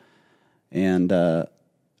stud. And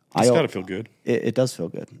it's got to feel good. It does feel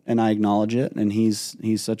good. And I acknowledge it. And he's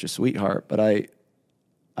such a sweetheart. But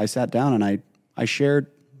I sat down and I shared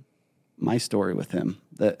my story with him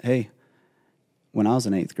that, hey, when I was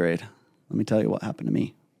in 8th grade, let me tell you what happened to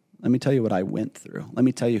me. Let me tell you what I went through. Let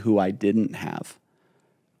me tell you who I didn't have.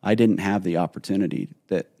 I didn't have the opportunity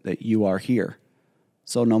that you are here.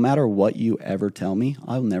 So no matter what you ever tell me,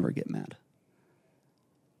 I'll never get mad.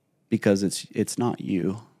 Because it's not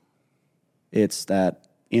you. It's that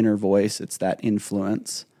inner voice, it's that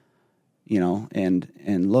influence,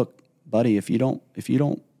 and look, buddy, if you don't,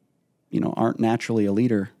 aren't naturally a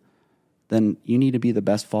leader, then you need to be the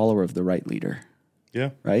best follower of the right leader.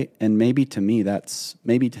 Yeah. Right? And maybe to him,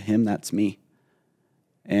 that's me.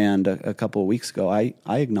 And a couple of weeks ago, I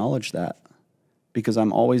acknowledged that because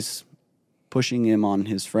I'm always pushing him on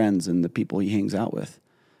his friends and the people he hangs out with.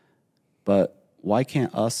 But why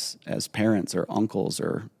can't us as parents or uncles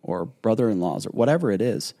or brother-in-laws or whatever it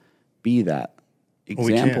is be that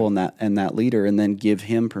example and that leader and then give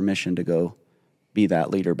him permission to go be that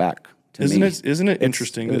leader back to me? Isn't it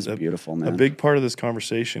interesting? It's beautiful, man. A big part of this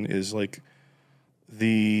conversation is like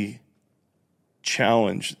the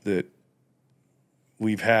challenge that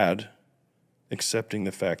we've had accepting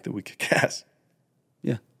the fact that we kick ass.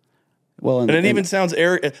 Yeah. Well, and it even sounds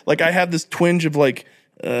like I have this twinge of like,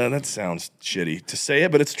 that sounds shitty to say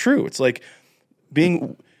it, but it's true. It's like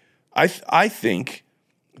I think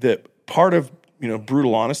that part of,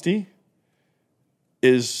 brutal honesty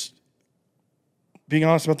is being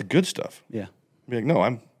honest about the good stuff. Yeah. Be like, no,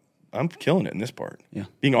 I'm killing it in this part. Yeah.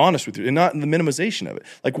 Being honest with you and not in the minimization of it.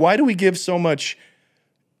 Like, why do we give so much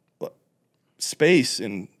space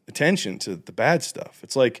and attention to the bad stuff?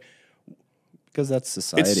 It's like, because that's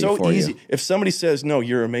society. It's so for easy. You. If somebody says, no,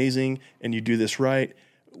 you're amazing and you do this right,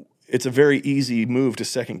 it's a very easy move to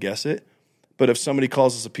second guess it. But if somebody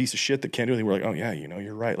calls us a piece of shit that can't do anything, we're like, oh yeah,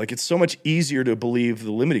 you're right. Like, it's so much easier to believe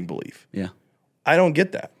the limiting belief. Yeah. I don't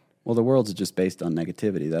get that. Well, the world's just based on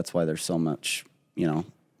negativity. That's why there's so much,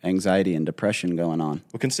 anxiety and depression going on.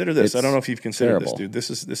 Well, consider this. It's I don't know if you've considered terrible. this, dude.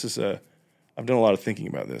 This is I've done a lot of thinking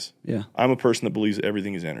about this. Yeah. I'm a person that believes that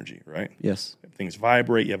everything is energy, right? Yes. Things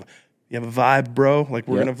vibrate. You have a vibe, bro. Like,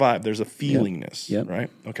 we're Yep. gonna vibe. There's a feelingness, Yep. right?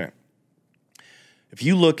 Okay. If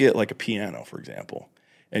you look at like a piano, for example,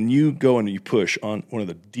 and you go and you push on one of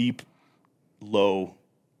the deep, low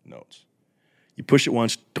notes, you push it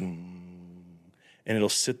once, and it'll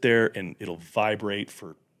sit there and it'll vibrate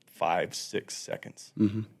for 5-6 seconds.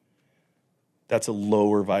 Mm-hmm. That's a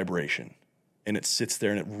lower vibration. And it sits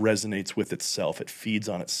there and it resonates with itself. It feeds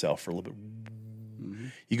on itself for a little bit. Mm-hmm.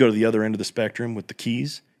 You go to the other end of the spectrum with the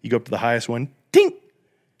keys. You go up to the highest one. Ding!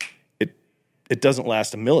 It doesn't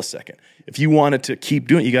last a millisecond. If you want it to keep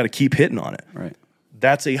doing it, you got to keep hitting on it. Right.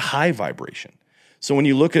 That's a high vibration. So when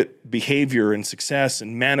you look at behavior and success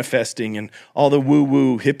and manifesting and all the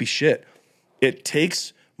woo-woo hippie shit, it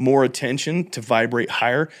takes more attention to vibrate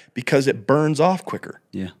higher because it burns off quicker.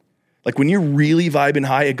 Yeah. Like, when you're really vibing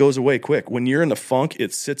high, it goes away quick. When you're in the funk,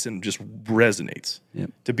 it sits and just resonates.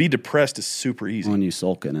 Yep. To be depressed is super easy. When you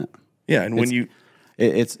sulk in it. Yeah, and when you...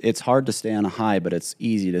 It's hard to stay on a high, but it's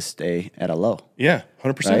easy to stay at a low. Yeah,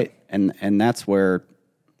 100%. Right? And that's where,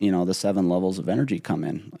 the 7 levels of energy come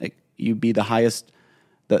in. Like, you be the highest...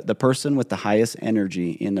 The person with the highest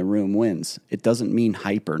energy in the room wins. It doesn't mean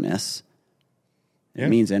hyperness. It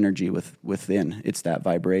means energy within. It's that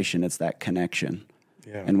vibration. It's that connection.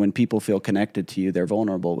 Yeah. And when people feel connected to you, they're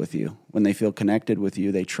vulnerable with you. When they feel connected with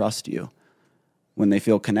you, they trust you. When they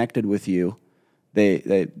feel connected with you,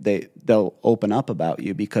 they'll open up about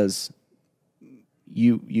you because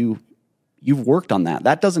you've worked on that.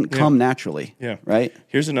 That doesn't come naturally. Yeah. Right?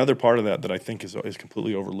 Here's another part of that I think is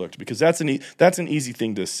completely overlooked, because that's an easy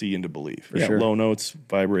thing to see and to believe. For sure. Low notes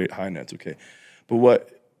vibrate, high notes, okay. But what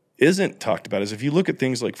isn't talked about is if you look at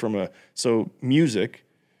things like music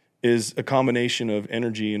is a combination of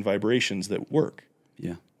energy and vibrations that work.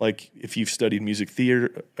 Yeah. Like, if you've studied music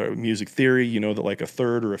theory, you know that like a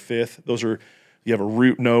third or a fifth, you have a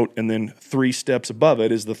root note, and then 3 steps above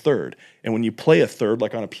it is the third. And when you play a third,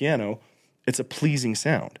 like on a piano, it's a pleasing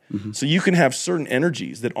sound. Mm-hmm. So you can have certain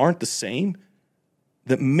energies that aren't the same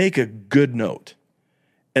that make a good note.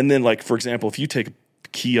 And then, like, for example, if you take a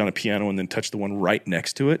key on a piano and then touch the one right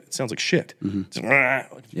next to it, it sounds like shit. Mm-hmm.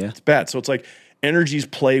 It's bad. So it's like energies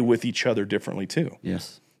play with each other differently too.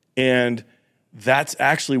 Yes. And that's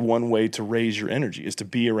actually one way to raise your energy, is to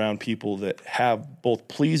be around people that have both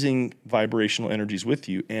pleasing vibrational energies with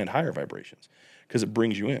you and higher vibrations, because it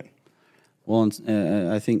brings you in. Well,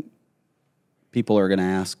 I think people are going to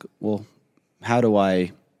ask, well, how do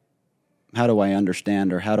I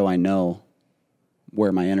understand, or how do I know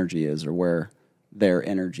where my energy is or where their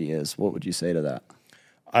energy is? What would you say to that?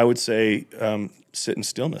 I would say sit in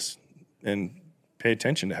stillness and pay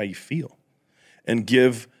attention to how you feel, and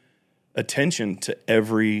give attention to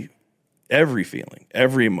every feeling,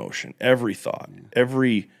 every emotion, every thought,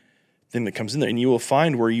 everything that comes in there, and you will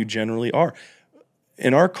find where you generally are.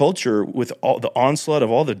 In our culture, with all the onslaught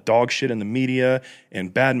of all the dog shit in the media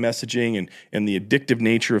and bad messaging and the addictive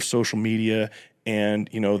nature of social media, and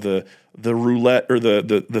the roulette or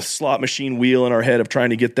the slot machine wheel in our head of trying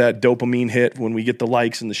to get that dopamine hit when we get the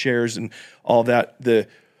likes and the shares and all that,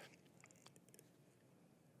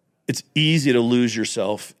 it's easy to lose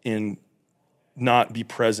yourself in not be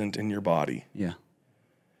present in your body. Yeah.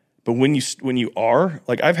 But when you are,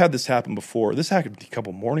 like, I've had this happen before. This happened a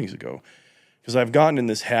couple mornings ago, because I've gotten in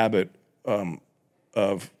this habit of,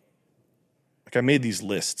 like, I made these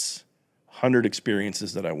lists, 100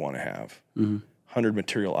 experiences that I want to have, 100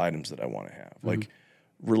 material items that I want to have. Like,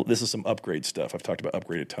 this is some upgrade stuff. I've talked about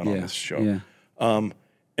upgrade a ton on this show. Yeah.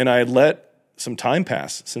 And I had let some time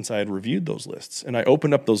pass since I had reviewed those lists. And I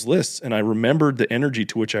opened up those lists, and I remembered the energy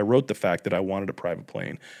to which I wrote the fact that I wanted a private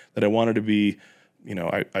plane, that I wanted to be,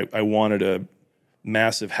 I wanted a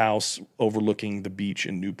massive house overlooking the beach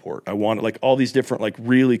in Newport. I wanted, like, all these different, like,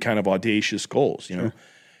 really kind of audacious goals, you know?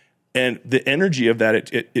 And the energy of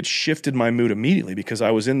that, it shifted my mood immediately, because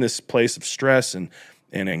I was in this place of stress and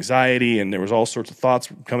and anxiety, and there was all sorts of thoughts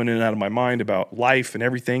coming in and out of my mind about life and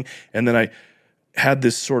everything. And then I had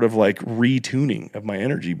this sort of like retuning of my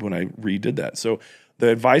energy when I redid that. So the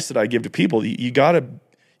advice that I give to people, you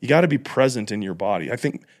gotta be present in your body. I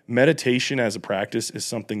think meditation as a practice is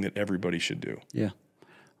something that everybody should do. Yeah.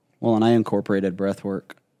 Well, and I incorporated breath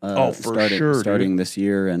work starting this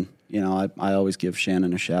year. And, I always give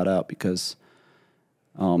Shannon a shout out because,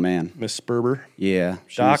 oh man. Miss Sperber. Yeah.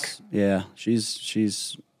 Doc. Yeah.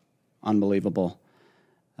 She's unbelievable.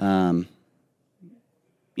 I've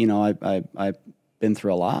been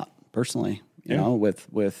through a lot personally, you know, with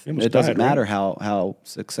it doesn't matter how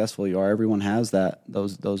successful you are. Everyone has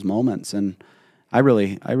those moments. And I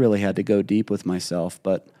really had to go deep with myself.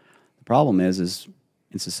 But the problem is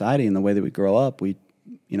in society and the way that we grow up, we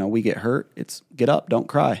get hurt. It's get up, don't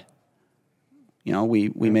cry. We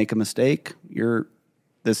make a mistake.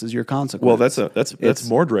 This is your consequence. Well, that's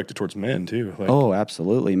more directed towards men too. Oh,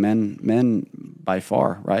 absolutely. Men by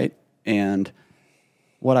far, right? And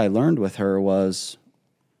what I learned with her was,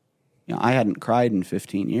 I hadn't cried in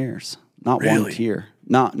 15 years. Not really? One tear.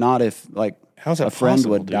 Not if how's that a friend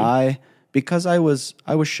possible, would dude? Die, because I was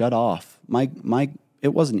shut off.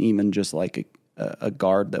 It wasn't even just like a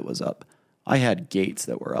guard that was up. I had gates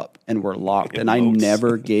that were up and were locked, and I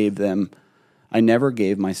never gave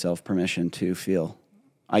myself permission to feel.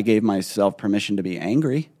 I gave myself permission to be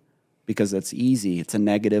angry because that's easy. It's a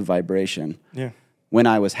negative vibration. Yeah. When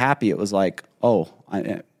I was happy, it was like, oh,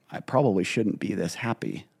 I probably shouldn't be this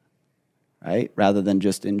happy, right? Rather than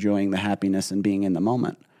just enjoying the happiness and being in the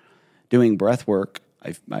moment. Doing breath work,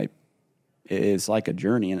 it's like a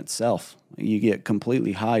journey in itself. You get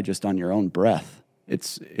completely high just on your own breath.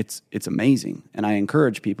 It's amazing. And I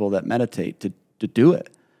encourage people that meditate to do it.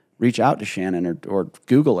 Reach out to Shannon or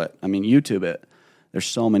Google it. I mean, YouTube it. There's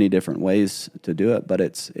so many different ways to do it, but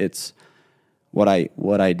it's what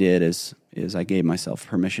I did is I gave myself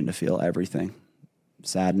permission to feel everything.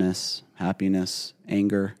 Sadness, happiness,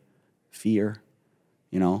 anger, fear,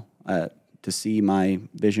 to see my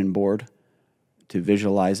vision board, to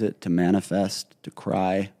visualize it, to manifest, to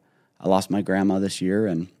cry. I lost my grandma this year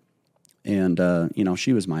and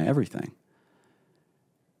she was my everything.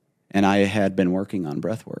 And I had been working on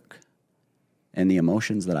breath work, and the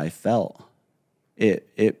emotions that I felt,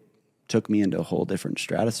 it took me into a whole different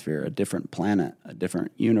stratosphere, a different planet, a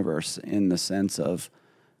different universe, in the sense of,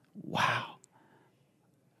 wow,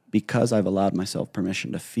 because I've allowed myself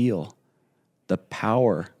permission to feel, the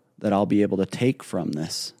power that I'll be able to take from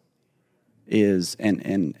this is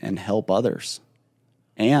and help others.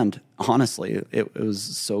 And honestly, it was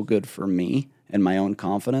so good for me and my own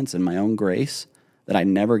confidence and my own grace that I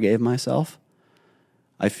never gave myself.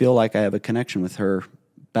 I feel like I have a connection with her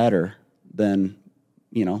better than,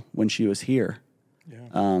 when she was here.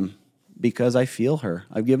 Yeah. Because I feel her.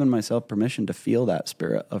 I've given myself permission to feel that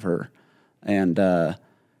spirit of her. And,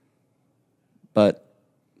 but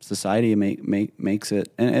society makes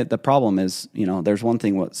it, and the problem is, there's one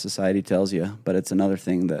thing what society tells you, but it's another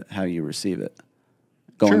thing that how you receive it.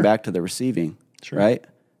 Going back to the receiving, right?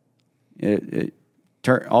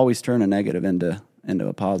 Always turn a negative into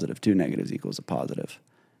a positive. 2 negatives equals a positive.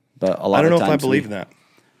 But a lot I don't of know times if I believe in that.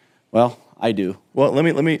 Well, I do. Well, let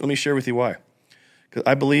me share with you why. Because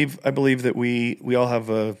I believe that we all have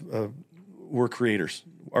we're creators.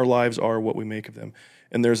 Our lives are what we make of them,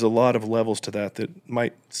 and there's a lot of levels to that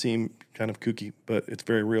might seem kind of kooky, but it's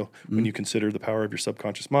very real when you consider the power of your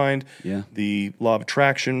subconscious mind, the law of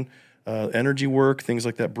attraction. Energy work, things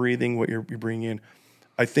like that, breathing, what you're bringing in.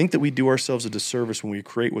 I think that we do ourselves a disservice when we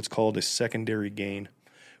create what's called a secondary gain.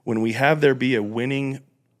 When we have there be a winning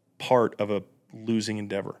part of a losing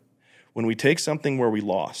endeavor. When we take something where we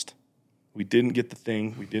lost, we didn't get the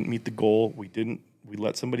thing, we didn't meet the goal, we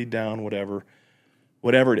let somebody down, whatever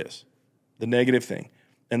it is, the negative thing,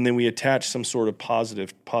 and then we attach some sort of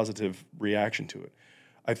positive reaction to it.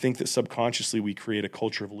 I think that subconsciously we create a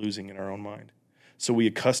culture of losing in our own mind. So we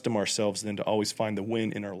accustom ourselves then to always find the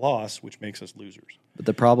win in our loss, which makes us losers. But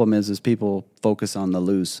the problem is people focus on the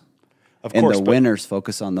lose. Of course, and the winners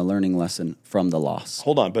focus on the learning lesson from the loss.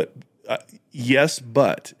 Hold on, but yes,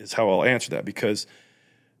 but is how I'll answer that, because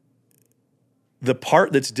the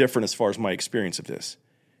part that's different as far as my experience of this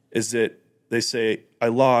is that they say, I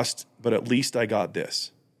lost, but at least I got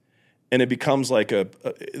this. And it becomes like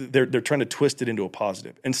they're trying to twist it into a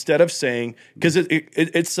positive instead of saying, because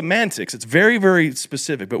it's semantics. It's very, very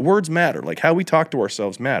specific, but words matter. Like how we talk to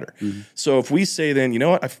ourselves matter. Mm-hmm. So if we say then, you know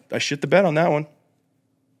what, I shit the bed on that one.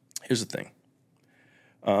 Here's the thing.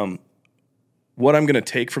 What I'm going to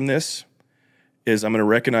take from this is I'm going to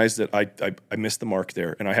recognize that I missed the mark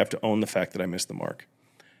there, and I have to own the fact that I missed the mark.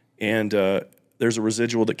 And there's a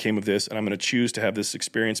residual that came of this, and I'm going to choose to have this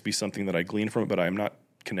experience be something that I glean from it, but I'm not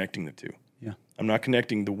connecting the two. Yeah. I'm not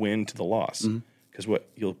connecting the win to the loss, because what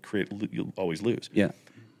you'll always lose. Yeah.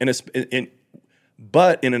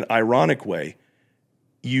 But in an ironic way,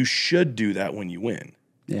 you should do that when you win.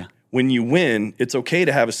 Yeah. When you win, it's okay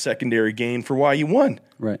to have a secondary gain for why you won.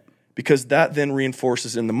 Right. Because that then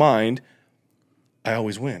reinforces in the mind, I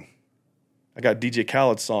always win. I got DJ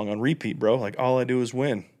Khaled's song on repeat, bro. Like, all I do is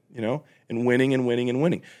win, and winning and winning and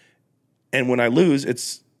winning. And when I lose,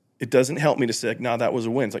 it doesn't help me to say, like, no, that was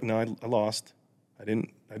a win. It's like, no, I lost. I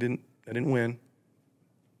didn't win.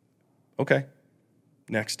 Okay.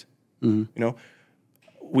 Next.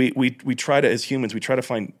 We try to, as humans, we try to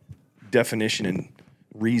find definition and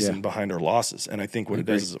reason behind our losses. And I think what it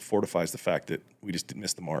does is it fortifies the fact that we just didn't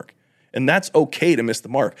miss the mark. And that's okay to miss the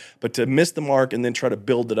mark. But to miss the mark and then try to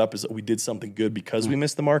build it up as we did something good because we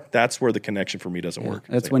missed the mark, that's where the connection for me doesn't work.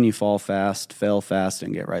 That's when you fall fast, fail fast,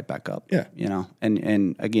 and get right back up. Yeah.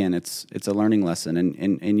 And again, it's a learning lesson.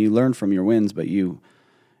 And you learn from your wins, but you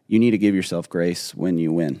need to give yourself grace when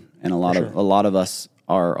you win. And a lot of us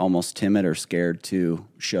are almost timid or scared to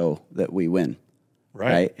show that we win.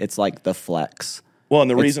 Right? It's like the flex. Well, and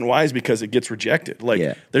the reason why is because it gets rejected.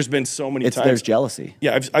 Like, there's been so many times. There's jealousy.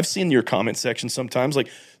 Yeah, I've seen your comment section sometimes. Like,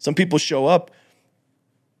 some people show up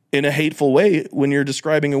in a hateful way when you're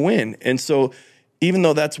describing a win. And so even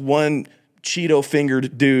though that's one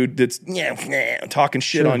Cheeto-fingered dude that's talking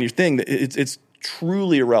shit on your thing, it's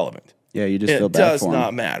truly irrelevant. Yeah, you just feel bad for him. It does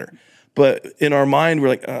not matter. But in our mind, we're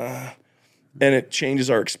like, and it changes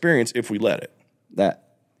our experience if we let it.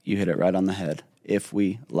 That, you hit it right on the head. If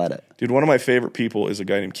we let it. Dude, one of my favorite people is a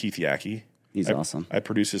guy named Keith Yackey. He's awesome. I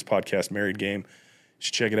produce his podcast, Married Game. You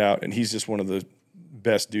should check it out. And he's just one of the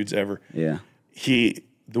best dudes ever. Yeah. He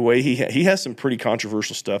has some pretty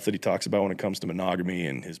controversial stuff that he talks about when it comes to monogamy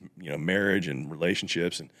and his marriage and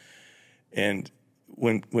relationships. And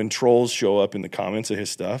when trolls show up in the comments of his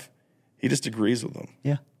stuff, he just agrees with them.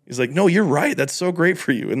 Yeah. He's like, no, you're right. That's so great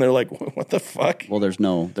for you. And they're like, what the fuck? Well, they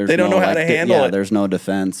don't know how to handle it. There's no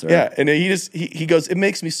defense. And he goes, it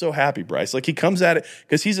makes me so happy, Bryce. Like, he comes at it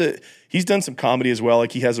because he's done some comedy as well.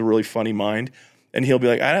 Like, he has a really funny mind, and he'll be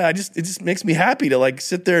like, it just makes me happy to like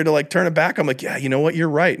sit there to like turn it back. I'm like, yeah, you know what? You're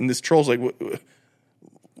right. And this troll's like,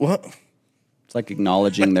 what? It's like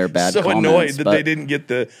acknowledging their bad so comments. Annoyed that they didn't get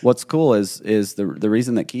the. What's cool is the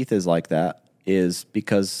reason that Keith is like that is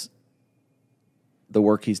because the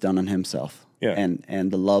work he's done on himself,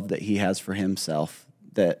 and the love that he has for himself,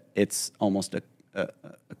 that it's almost a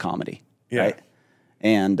comedy, right?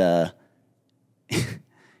 And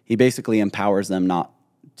he basically empowers them not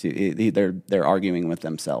to. They're arguing with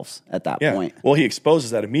themselves at that point. Well, he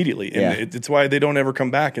exposes that immediately, and it's why they don't ever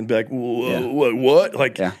come back and be like, what?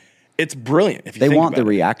 Like, it's brilliant. If you think want about the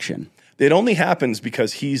reaction. It only happens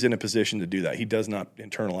because he's in a position to do that. He does not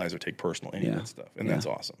internalize or take personal any of that stuff, and that's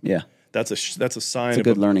awesome. Yeah. That's a sign. It's a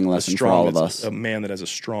good learning lesson for all of us. A man that has a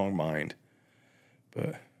strong mind.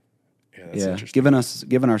 But that's interesting.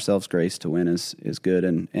 Giving ourselves grace to win is good,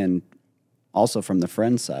 and also from the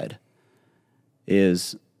friend side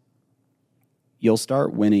is you'll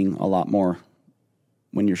start winning a lot more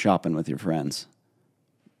when you're shopping with your friends.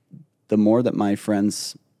 The more that my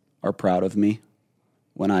friends are proud of me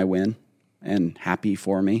when I win and happy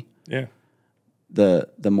for me, the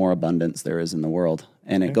more abundance there is in the world.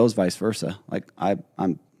 And it goes vice versa. Like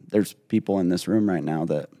there's people in this room right now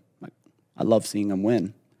that I love seeing them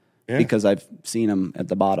win because I've seen them at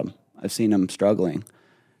the bottom. I've seen them struggling,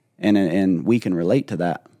 and we can relate to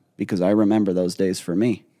that because I remember those days for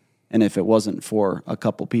me. And if it wasn't for a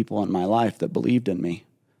couple people in my life that believed in me,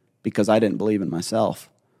 because I didn't believe in myself,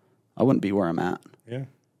 I wouldn't be where I'm at. Yeah.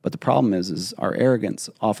 But the problem is our arrogance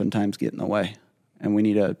oftentimes get in the way, and we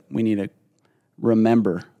need to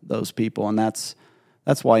remember those people, and that's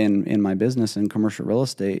why in my business in commercial real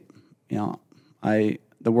estate,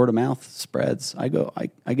 the word of mouth spreads. I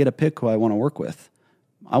get to pick who I want to work with.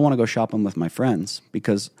 I want to go shopping with my friends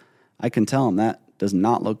because I can tell them that does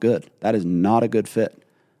not look good. That is not a good fit.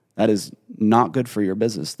 That is not good for your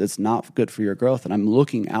business. That's not good for your growth. And I'm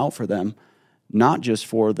looking out for them, not just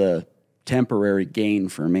for the temporary gain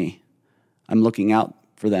for me. I'm looking out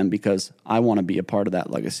for them because I want to be a part of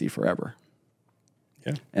that legacy forever.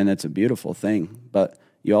 Yeah. And it's a beautiful thing, but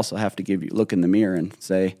you also have to look in the mirror and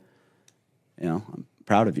say, I'm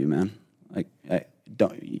proud of you, man. Like,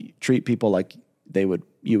 don't treat people like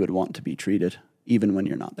you would want to be treated, even when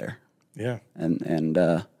you're not there. Yeah. And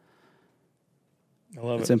I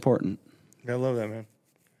love it. It's important. I love that, man.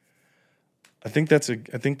 I think that's a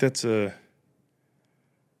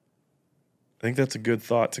good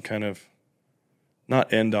thought to kind of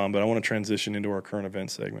not end on, but I want to transition into our current event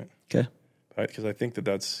segment. Okay. Because I think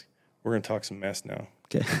we're going to talk some mess now.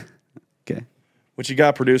 Okay. Okay. What you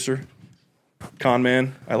got, producer? Con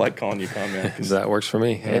man? I like calling you con man. That works for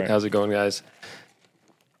me. Hey, right. how's it going, guys?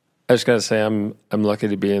 I just got to say I'm lucky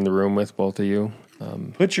to be in the room with both of you.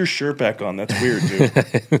 Put your shirt back on. That's weird,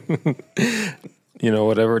 dude.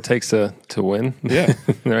 Whatever it takes to win. Yeah.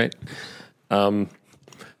 Right? I'm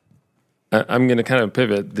going to kind of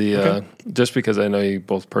pivot. Just because I know you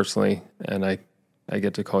both personally and I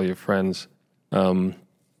get to call you friends. If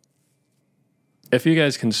you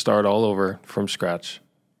guys can start all over from scratch,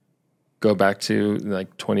 go back to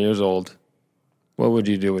like 20 years old, what would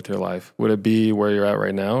you do with your life? Would it be where you're at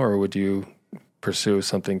right now, or would you pursue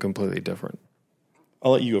something completely different?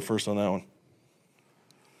 I'll let you go first on that one.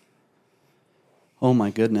 Oh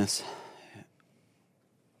my goodness.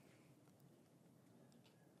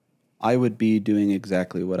 I would be doing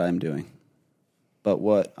exactly what I'm doing. But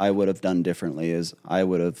what I would have done differently is I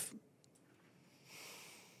would have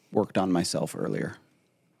worked on myself earlier.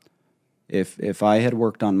 If I had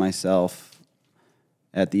worked on myself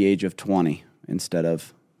at the age of 20 instead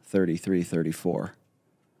of 33, 34,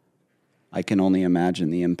 I can only imagine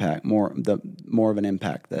the impact, more of an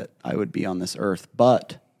impact that I would be on this earth.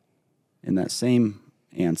 But in that same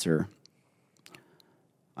answer,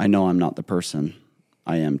 I know I'm not the person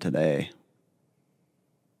I am today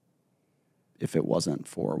if it wasn't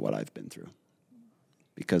for what I've been through.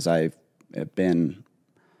 Because I've been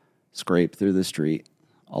scraped through the street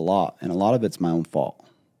a lot, and a lot of it's my own fault.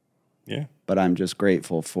 Yeah. But I'm just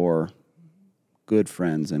grateful for good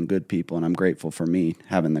friends and good people, and I'm grateful for me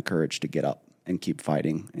having the courage to get up and keep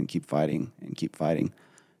fighting and keep fighting and keep fighting,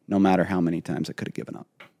 no matter how many times I could have given up.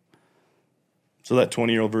 So that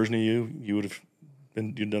 20-year-old version of you'd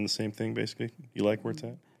done the same thing, basically? You like where it's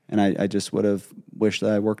at? And I just would have wished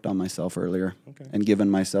that I worked on myself earlier and given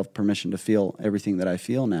myself permission to feel everything that I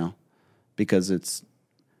feel now, because it's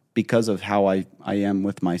because of how I am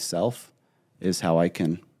with myself is how I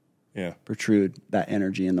can protrude that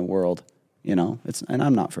energy in the world. And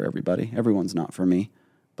I'm not for everybody. Everyone's not for me.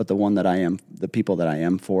 But the one that I am, the people that I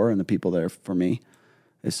am for and the people that are for me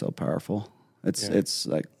is so powerful. It's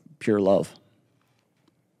like pure love.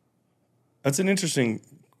 That's an interesting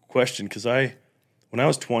question because when I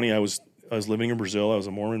was 20, I was living in Brazil. I was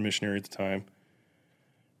a Mormon missionary at the time.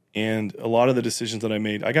 And a lot of the decisions that I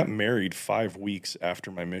made, I got married 5 weeks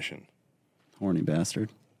after my mission. Horny bastard.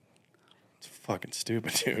 It's fucking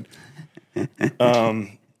stupid, dude.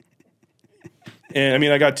 And I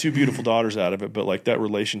mean, I got 2 beautiful daughters out of it, but like that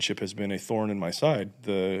relationship has been a thorn in my side,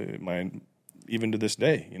 even to this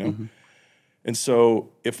day, Mm-hmm. And so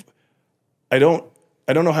if I don't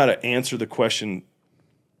know how to answer the question.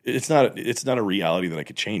 It's not a reality that I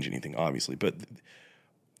could change anything, obviously, but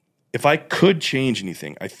if I could change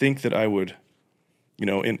anything, I think that I would,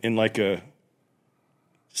 in like a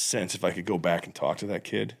sense, if I could go back and talk to that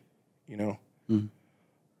kid, Mm-hmm.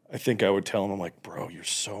 I think I would tell him, I'm like, bro, you're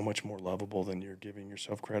so much more lovable than you're giving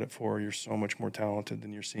yourself credit for. You're so much more talented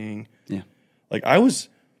than you're seeing. Yeah. Like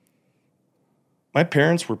my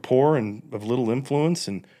parents were poor and of little influence,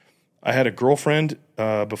 and I had a girlfriend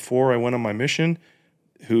before I went on my mission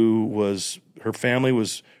her family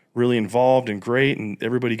was really involved and great, and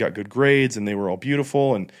everybody got good grades, and they were all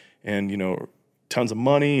beautiful, and tons of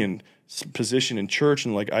money and position in church,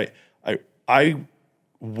 and like I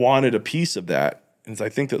wanted a piece of that, and I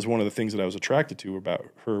think that was one of the things that I was attracted to about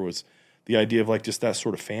her was the idea of like just that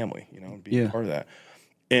sort of family, and being part of that,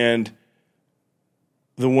 and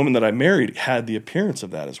the woman that I married had the appearance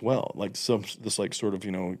of that as well, like this like sort of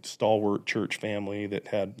stalwart church family that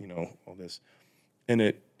had all this.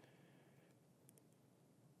 And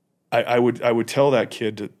I would tell that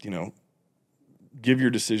kid to, give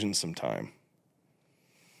your decisions some time.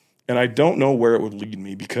 And I don't know where it would lead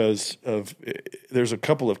me because there's a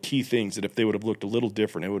couple of key things that if they would have looked a little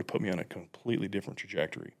different, it would have put me on a completely different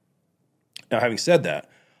trajectory. Now, having said that,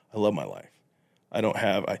 I love my life.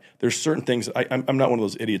 There's certain things, I'm not one of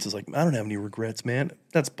those idiots that's like, I don't have any regrets, man.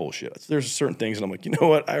 That's bullshit. There's certain things and I'm like, you know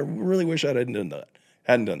what? I really wish I hadn't done that.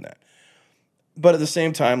 But at the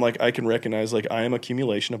same time, like I can recognize like I am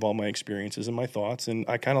accumulation of all my experiences and my thoughts, and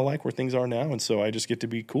I kind of like where things are now, and so I just get to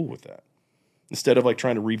be cool with that. Instead of like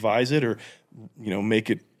trying to revise it or make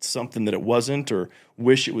it something that it wasn't or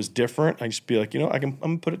wish it was different, I just be like, I'm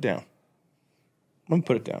gonna put it down.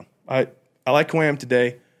 I like who I am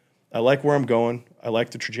today. I like where I'm going. I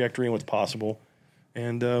like the trajectory and what's possible,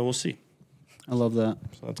 and we'll see. I love that.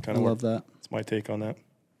 So that's kind of that. That's my take on that.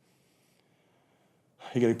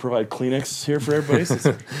 You got to provide Kleenex here for everybody.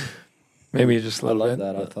 Maybe just a little bit.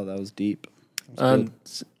 I love that. I thought that was deep.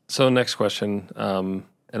 So next question, and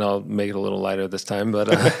I'll make it a little lighter this time,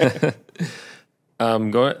 but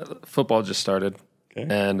football just started, Okay.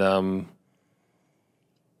 and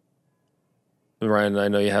Ryan, I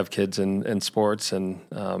know you have kids in sports, and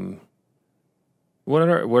what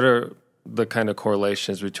are the kind of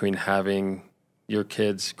correlations between having your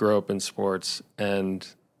kids grow up in sports and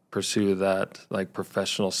pursue that like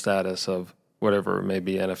professional status of whatever it may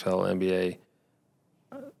be, NFL, NBA?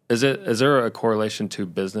 Is there a correlation to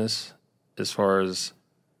business as far as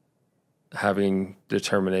having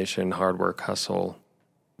determination, hard work, hustle?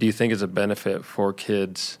 Do you think it's a benefit for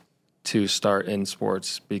kids to start in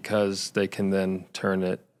sports because they can then turn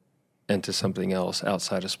it into something else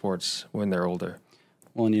outside of sports when they're older?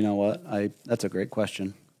 Well, and you know what? That's a great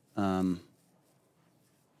question.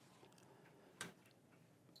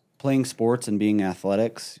 Playing sports and being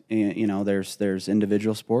athletics, you know, there's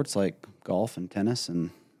individual sports like golf and tennis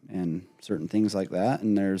and certain things like that,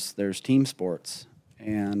 and there's team sports,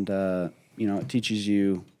 and you know, it teaches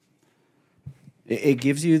you, it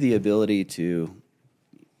gives you the ability to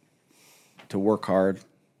work hard,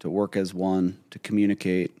 to work as one, to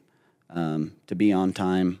communicate, to be on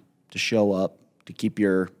time, to show up, to keep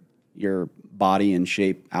your body in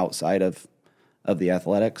shape outside of the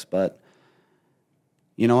athletics. But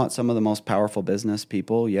you know what? Some of the most powerful business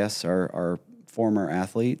people, yes, are former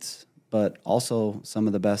athletes, but also some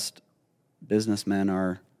of the best businessmen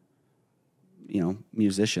are, you know,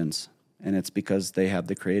 musicians, and it's because they have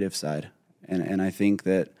the creative side. And I think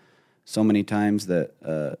that so many times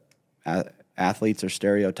that athletes are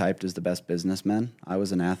stereotyped as the best businessmen. I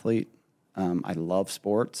was an athlete. I love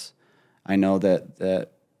sports. I know that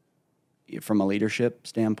from a leadership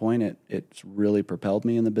standpoint, it's really propelled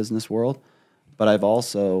me in the business world. But I've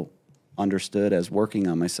also understood, as working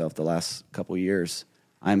on myself the last couple of years,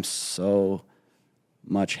 I'm so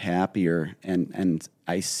much happier, and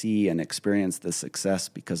I see and experience the success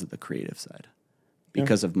because of the creative side,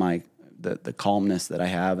 because of the calmness that I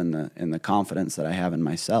have and the confidence that I have in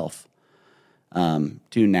myself, to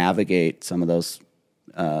navigate some of those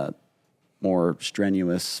more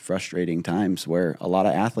strenuous, frustrating times where a lot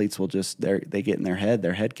of athletes will they get in their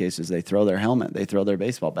head cases, they throw their helmet, they throw their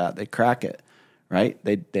baseball bat, they crack it, right?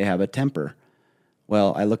 They have a temper.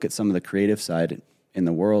 Well, I look at some of the creative side in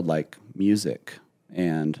the world, like music,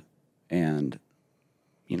 and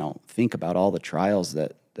you know, think about all the trials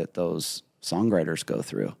that those songwriters go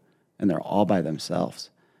through, and they're all by themselves,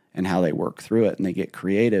 and how they work through it, and they get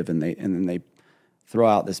creative, and then they throw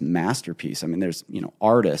out this masterpiece. I mean, there's, you know,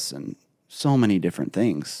 artists and so many different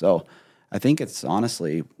things. So I think it's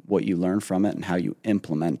honestly what you learn from it and how you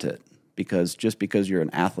implement it, because just because you're an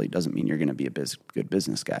athlete doesn't mean you're going to be a good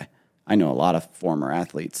business guy. I know a lot of former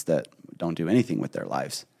athletes that don't do anything with their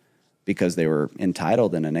lives because they were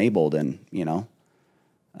entitled and enabled, and, you know,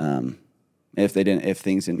 if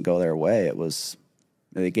things didn't go their way,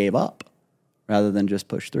 they gave up rather than just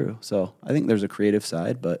push through. So I think there's a creative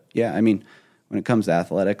side, but yeah, I mean, when it comes to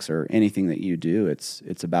athletics or anything that you do,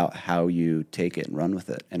 it's about how you take it and run with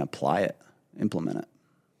it and apply it, implement it.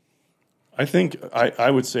 I think I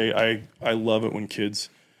would say I love it when kids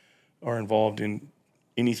are involved in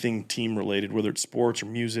anything team related, whether it's sports or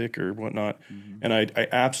music or whatnot. Mm-hmm. And I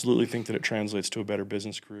absolutely think that it translates to a better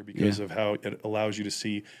business career because of how it allows you to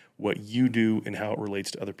see what you do and how it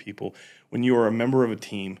relates to other people. When you are a member of a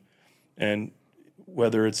team, and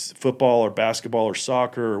whether it's football or basketball or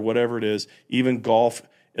soccer or whatever it is, even golf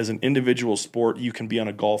as an individual sport, you can be on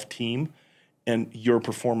a golf team and your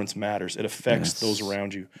performance matters. It affects those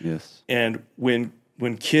around you. Yes. And when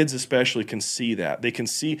kids especially can see that, they can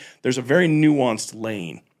see there's a very nuanced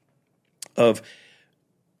lane of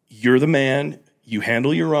you're the man, you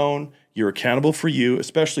handle your own, you're accountable for you,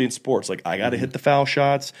 especially in sports. Like, I got to hit the foul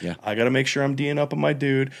shots. Yeah. I got to make sure I'm D'ing up on my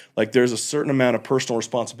dude. Like, there's a certain amount of personal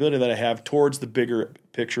responsibility that I have towards the bigger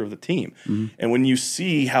picture of the team. Mm-hmm. And when you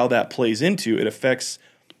see how that plays into it, affects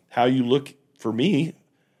how you look. For me,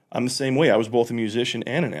 I'm the same way. I was both a musician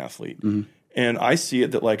and an athlete. Mm-hmm. And I see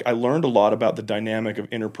it that, like, I learned a lot about the dynamic of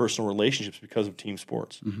interpersonal relationships because of team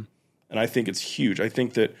sports. Mm-hmm. And I think it's huge. I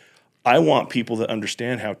think that I want people that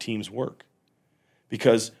understand how teams work,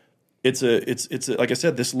 because it's like I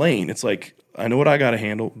said, this lane. It's like, I know what I got to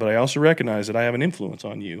handle, but I also recognize that I have an influence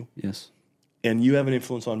on you. Yes. And you have an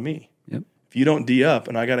influence on me. Yep. If you don't D up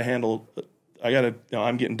and I got to handle,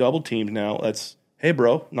 I'm getting double teamed now. That's, hey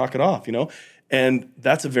bro, knock it off, And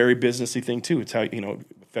that's a very businessy thing too. It's how, it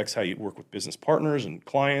affects how you work with business partners and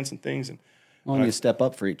clients and things. And you step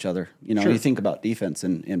up for each other. Sure. You think about defense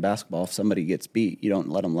in basketball. If somebody gets beat, you don't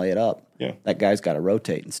let them lay it up. Yeah. That guy's got to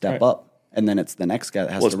rotate and step up. And then it's the next guy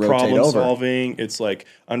that has to rotate problem over. Solving. It's like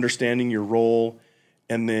understanding your role.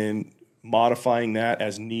 and then modifying that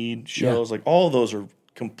as need shows. Like all of those are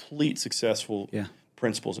complete successful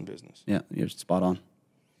principles in business. Yeah, you're spot on.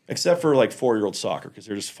 Except for like 4-year-old soccer, because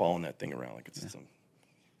they're just following that thing around like it's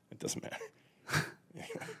it doesn't matter.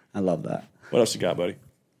 I love that. What else you got, buddy?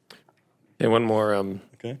 Hey, one more.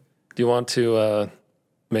 Okay. Do you want to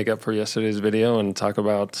make up for yesterday's video and talk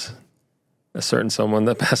about a certain someone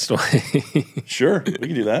that passed away? Sure, we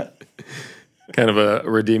can do that. Kind of a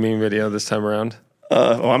redeeming video this time around.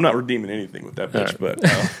 I'm not redeeming anything with that bitch, Right.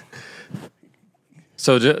 but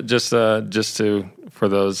So just to for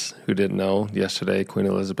those who didn't know, yesterday Queen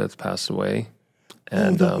Elizabeth passed away,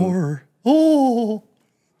 and horror. Oh,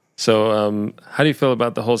 so how do you feel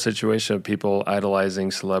about the whole situation of people idolizing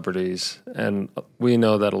celebrities? And we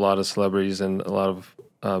know that a lot of celebrities and a lot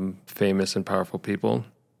of famous and powerful people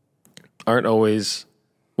aren't always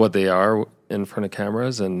what they are in front of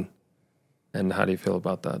cameras, and how do you feel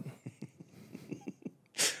about that?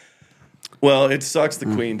 Well, it sucks the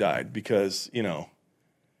Queen died because,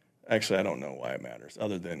 actually I don't know why it matters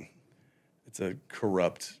other than it's a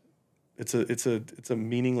corrupt, it's a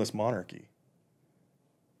meaningless monarchy.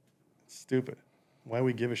 It's stupid. Why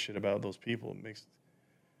we give a shit about those people? It makes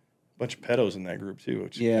a bunch of pedos in that group too,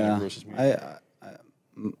 which kind of grosses me out.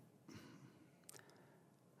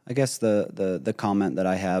 I guess the comment that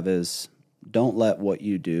I have is don't let what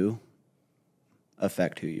you do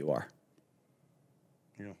affect who you are.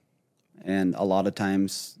 Yeah. And a lot of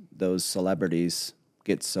times those celebrities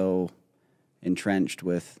get so entrenched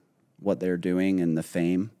with what they're doing and the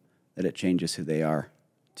fame that it changes who they are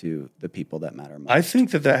to the people that matter most. I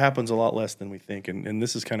think that happens a lot less than we think, and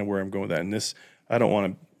this is kind of where I'm going with that. And this, I don't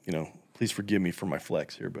want to, please forgive me for my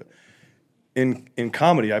flex here, but in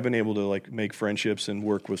comedy, I've been able to like make friendships and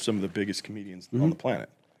work with some of the biggest comedians on the planet,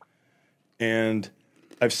 and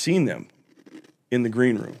I've seen them in the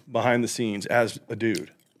green room, behind the scenes, as a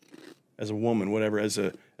dude, as a woman, whatever, as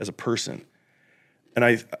a person,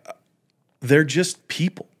 and they're just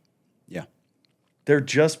people. Yeah. They're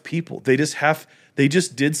just people. They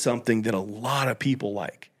just did something that a lot of people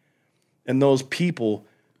like. And those people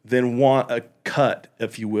then want a cut,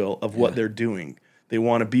 if you will, of what they're doing. They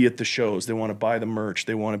want to be at the shows. They want to buy the merch.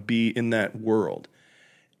 They want to be in that world.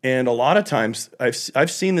 And a lot of times,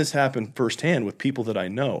 I've seen this happen firsthand with people that I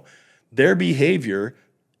know. Their behavior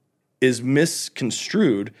is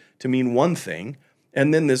misconstrued to mean one thing,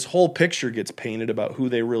 and then this whole picture gets painted about who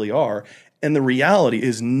they really are, and the reality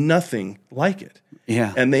is nothing like it.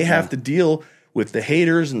 Yeah. And they have to deal with the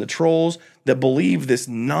haters and the trolls that believe this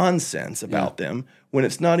nonsense about them when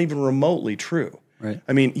it's not even remotely true. Right.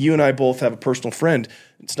 I mean, you and I both have a personal friend.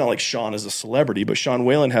 It's not like Sean is a celebrity, but Sean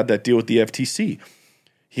Whalen had that deal with the FTC.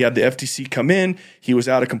 He had the FTC come in. He was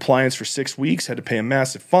out of compliance for 6 weeks, had to pay a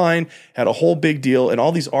massive fine, had a whole big deal. And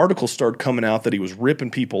all these articles started coming out that he was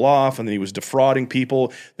ripping people off and that he was defrauding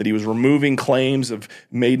people, that he was removing claims of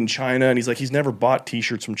made in China. And he's like, he's never bought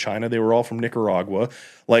T-shirts from China. They were all from Nicaragua.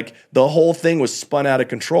 Like the whole thing was spun out of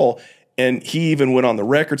control. And he even went on the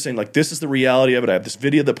record saying, like, this is the reality of it. I have this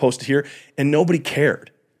video that posted here. And nobody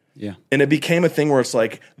cared. Yeah. And it became a thing where it's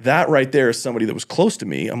like, that right there is somebody that was close to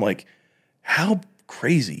me. I'm like, how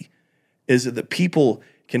crazy is it that people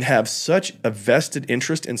can have such a vested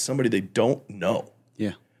interest in somebody they don't know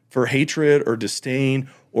for hatred or disdain,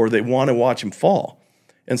 or they want to watch him fall?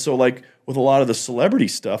 And so like with a lot of the celebrity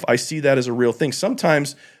stuff, I see that as a real thing.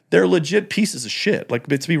 Sometimes they're legit pieces of shit. Like,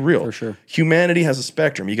 let's be real. For sure. Humanity has a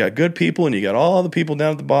spectrum. You got good people and you got all the people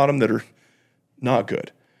down at the bottom that are not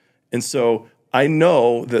good. And so I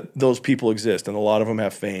know that those people exist, and a lot of them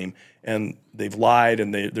have fame, and they've lied,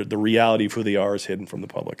 and the reality of who they are is hidden from the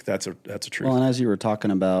public. That's a truth. Well, and as you were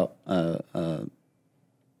talking about,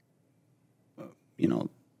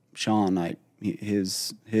 Sean,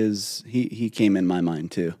 he came in my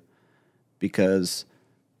mind too, because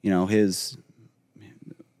his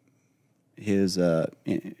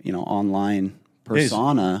online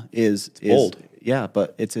persona is bold. Yeah,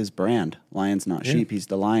 but it's his brand. Lion's not sheep. He's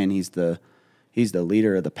the lion. He's the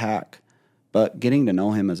leader of the pack. But getting to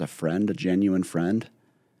know him as a friend, a genuine friend,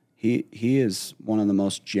 he is one of the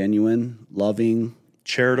most genuine, loving,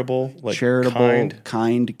 charitable,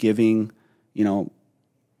 kind, giving,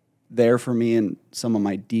 there for me in some of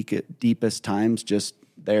my deepest times, just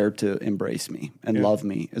there to embrace me and love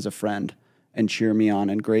me as a friend and cheer me on,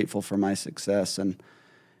 and grateful for my success. And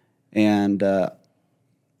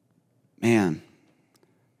man,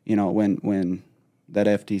 when that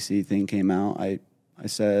FTC thing came out, I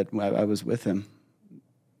said I was with him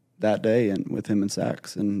that day, and with him and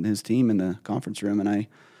Sachs and his team in the conference room, and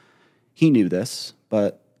he knew this,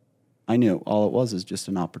 but I knew all it was is just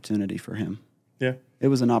an opportunity for him. Yeah. It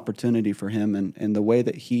was an opportunity for him, and the way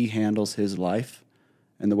that he handles his life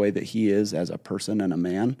and the way that he is as a person and a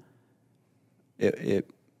man,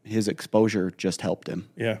 his exposure just helped him.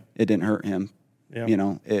 Yeah. It didn't hurt him. Yeah. You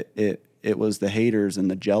know, it was the haters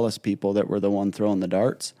and the jealous people that were the one throwing the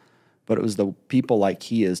darts, but it was the people like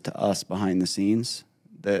he is to us behind the scenes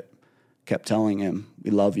that kept telling him,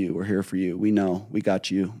 we love you, we're here for you, we know, we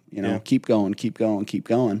got you, you know, keep going, keep going, keep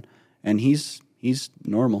going. And he's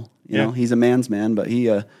normal, you know, he's a man's man, but he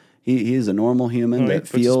is a normal human that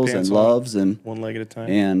feels and loves and one leg at a time.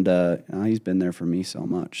 And he's been there for me so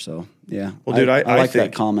much. So yeah. Well, dude, I like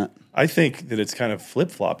think, that comment. I think that it's kind of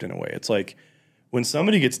flip-flopped in a way. It's like when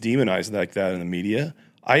somebody gets demonized like that in the media,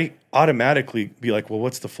 I automatically be like, well,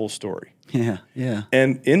 what's the full story? Yeah, yeah.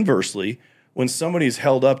 And inversely, when somebody's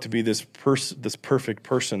held up to be this perfect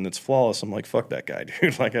person that's flawless, I'm like, fuck that guy,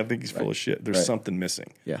 dude. Like, I think he's full of shit. There's something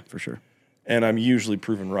missing. Yeah, for sure. And I'm usually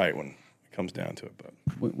proven right when it comes down to it.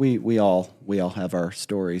 But we all have our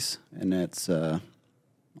stories, and it's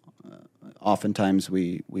oftentimes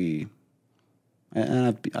we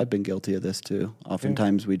and I've been guilty of this too.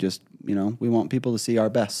 Oftentimes we just, you know, we want people to see our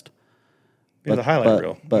best. Yeah, the highlight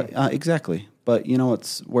reel. But exactly. But you know,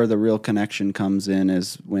 it's where the real connection comes in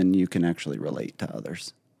is when you can actually relate to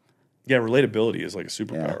others. Yeah, relatability is like a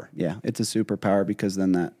superpower. Yeah, it's a superpower because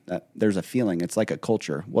then that there's a feeling. It's like a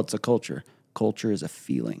culture. What's a culture? Culture is a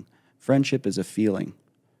feeling. Friendship is a feeling.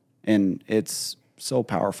 And it's so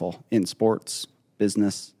powerful in sports,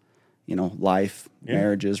 business, you know, life,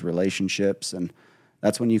 marriages, relationships, and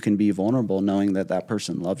that's when you can be vulnerable knowing that that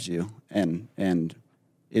person loves you and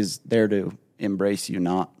is there to embrace you,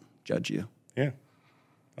 not judge you. Yeah.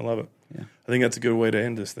 I love it. Yeah. I think that's a good way to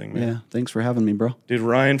end this thing, man. Yeah. Thanks for having me, bro. Dude,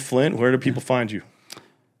 Ryan Flint, where do people find you?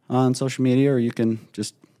 On social media, or you can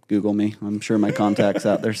just Google me. I'm sure my contact's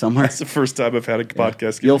out there somewhere. That's the first time I've had a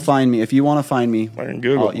podcast. You'll find me. If you want to find me,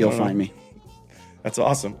 Google. you'll find me. That's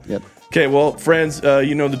awesome. Yep. Okay, well, friends,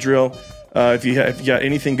 you know the drill. If you got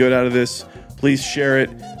anything good out of this, please share it.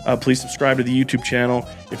 Please subscribe to the YouTube channel.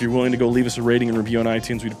 If you're willing to go leave us a rating and review on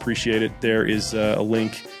iTunes, we'd appreciate it. There is a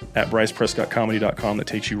link at BrycePrescottComedy.com that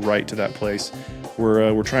takes you right to that place.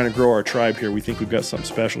 We're trying to grow our tribe here. We think we've got something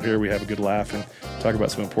special here. We have a good laugh and talk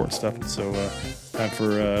about some important stuff. And so time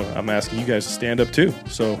for I'm asking you guys to stand up too.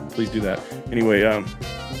 So please do that. Anyway,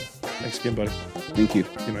 thanks again, buddy. Thank you.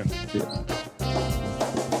 See you, man. See ya.